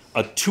words,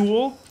 a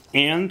tool,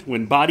 and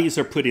when bodies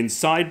are put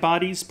inside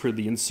bodies per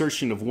the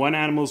insertion of one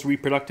animal's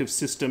reproductive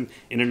system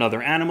in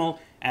another animal,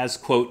 as,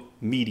 quote,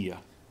 media.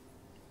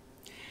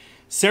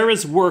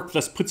 Sarah's work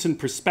thus puts in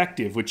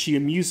perspective what she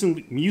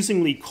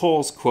amusingly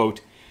calls,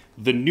 quote,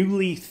 the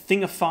newly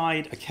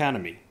thingified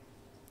academy.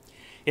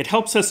 It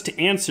helps us to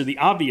answer the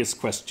obvious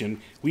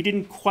question we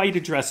didn't quite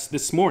address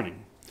this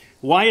morning.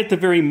 Why at the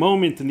very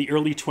moment in the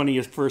early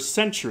 21st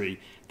century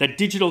that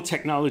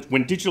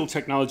when digital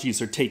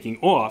technologies are taking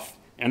off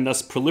and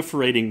thus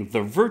proliferating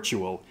the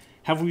virtual,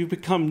 have we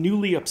become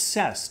newly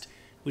obsessed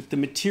with the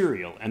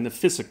material and the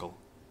physical?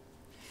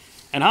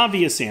 An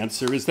obvious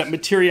answer is that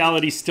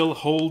materiality still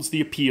holds the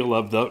appeal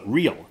of the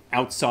real,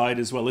 outside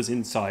as well as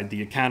inside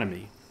the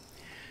academy.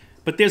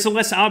 But there's a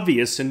less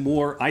obvious and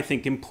more, I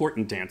think,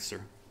 important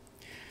answer.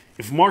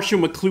 If Marshall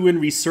McLuhan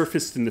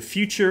resurfaced in the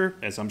future,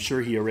 as I'm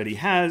sure he already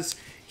has,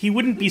 he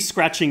wouldn't be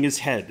scratching his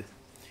head.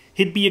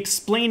 He'd be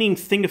explaining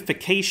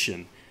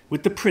thingification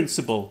with the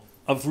principle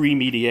of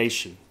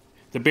remediation,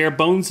 the bare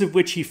bones of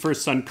which he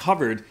first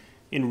uncovered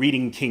in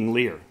reading King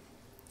Lear.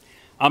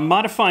 I'm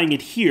modifying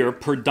it here,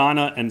 per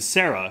Donna and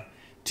Sarah,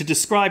 to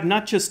describe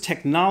not just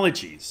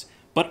technologies,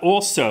 but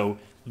also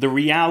the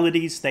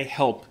realities they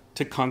help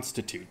to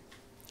constitute.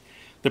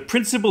 The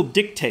principle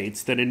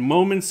dictates that in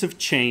moments of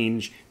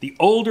change, the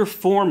older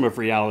form of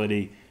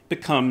reality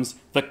becomes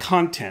the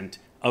content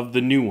of the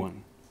new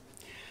one.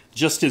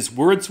 Just as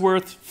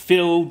Wordsworth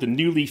filled the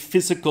newly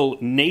physical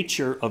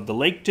nature of the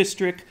Lake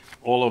District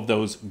all of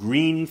those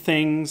green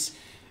things,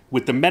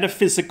 with the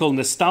metaphysical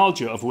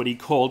nostalgia of what he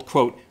called,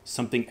 quote,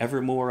 something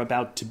evermore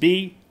about to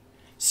be.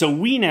 So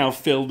we now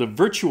fill the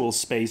virtual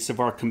space of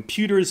our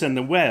computers and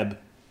the web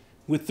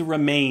with the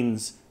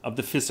remains of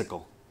the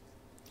physical.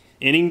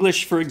 In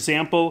English, for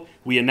example,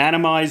 we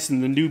anatomize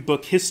in the new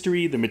book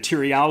History the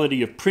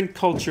materiality of print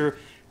culture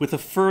with a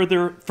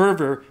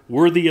fervor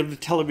worthy of the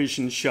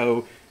television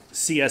show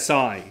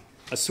CSI,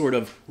 a sort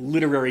of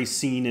literary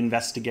scene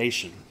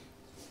investigation.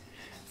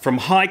 From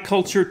high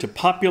culture to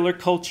popular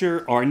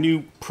culture, our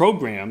new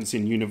programs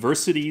in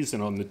universities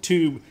and on the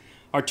tube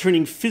are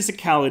turning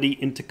physicality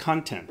into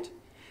content.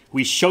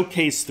 We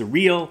showcase the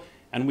real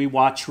and we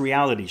watch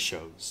reality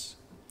shows.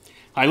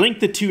 I link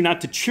the two not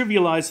to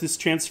trivialize this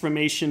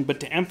transformation, but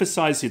to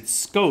emphasize its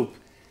scope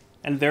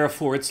and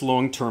therefore its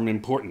long-term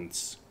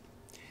importance.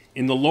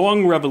 In the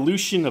long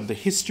revolution of the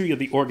history of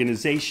the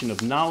organization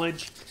of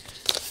knowledge,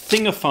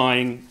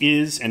 thingifying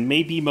is and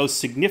may be most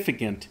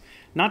significant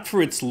not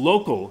for its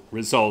local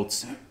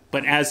results,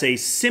 but as a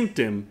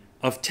symptom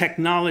of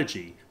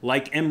technology,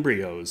 like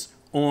embryos,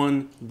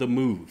 on the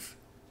move.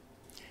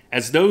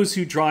 As those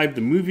who drive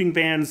the moving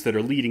vans that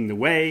are leading the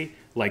way,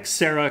 like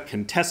Sarah,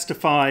 can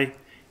testify,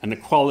 and the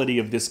quality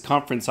of this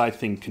conference, I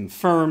think,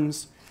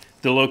 confirms,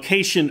 the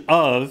location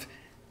of,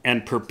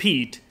 and per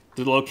Pete,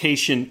 the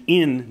location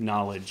in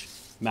knowledge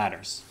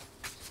matters.